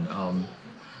one.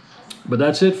 But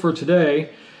that's it for today.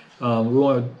 We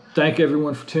want to thank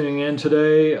everyone for tuning in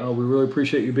today. We really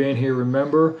appreciate you being here.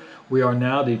 Remember, we are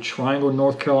now the Triangle,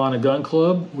 North Carolina Gun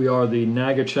Club. We are the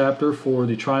NAAGA chapter for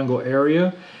the Triangle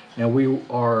area, and we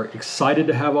are excited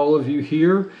to have all of you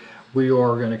here. We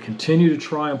are going to continue to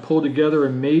try and pull together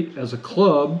and meet as a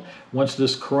club once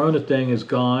this Corona thing is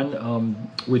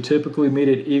gone. We typically meet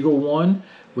at Eagle One,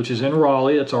 which is in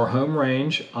Raleigh. It's our home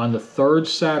range, on the third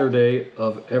Saturday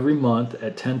of every month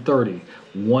at 10:30.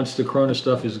 Once the Corona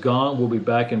stuff is gone, we'll be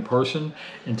back in person.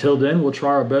 Until then, we'll try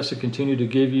our best to continue to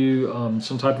give you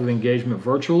some type of engagement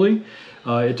virtually.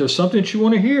 If there's something that you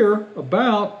want to hear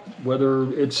about,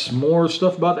 whether it's more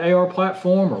stuff about the AR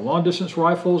platform or long distance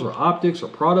rifles or optics or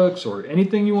products or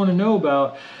anything you want to know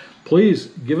about, please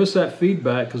give us that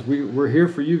feedback, because we're here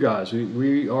for you guys.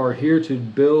 We are here to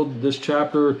build this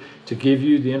chapter to give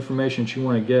you the information that you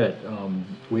want to get.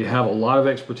 We have a lot of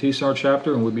expertise in our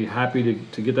chapter, and we'd be happy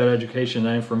to get that education,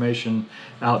 that information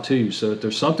out to you. So if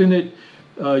there's something that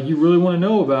you really want to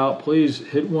know about, please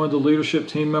hit one of the leadership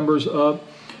team members up.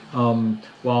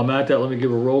 While I'm at that, let me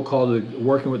give a roll call to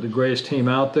working with the greatest team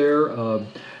out there.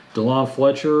 DeLon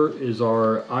Fletcher is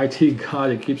our IT guy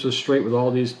that keeps us straight with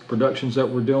all these productions that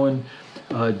we're doing.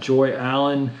 Joy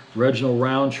Allen, Reginald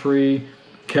Roundtree,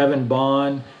 Kevin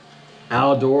Bond,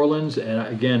 Al Dorlands, and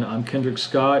again, I'm Kendrick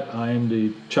Scott. I am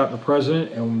the chapter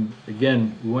president, and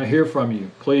again, we want to hear from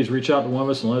you. Please reach out to one of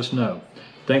us and let us know.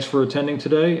 Thanks for attending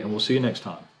today, and we'll see you next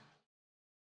time.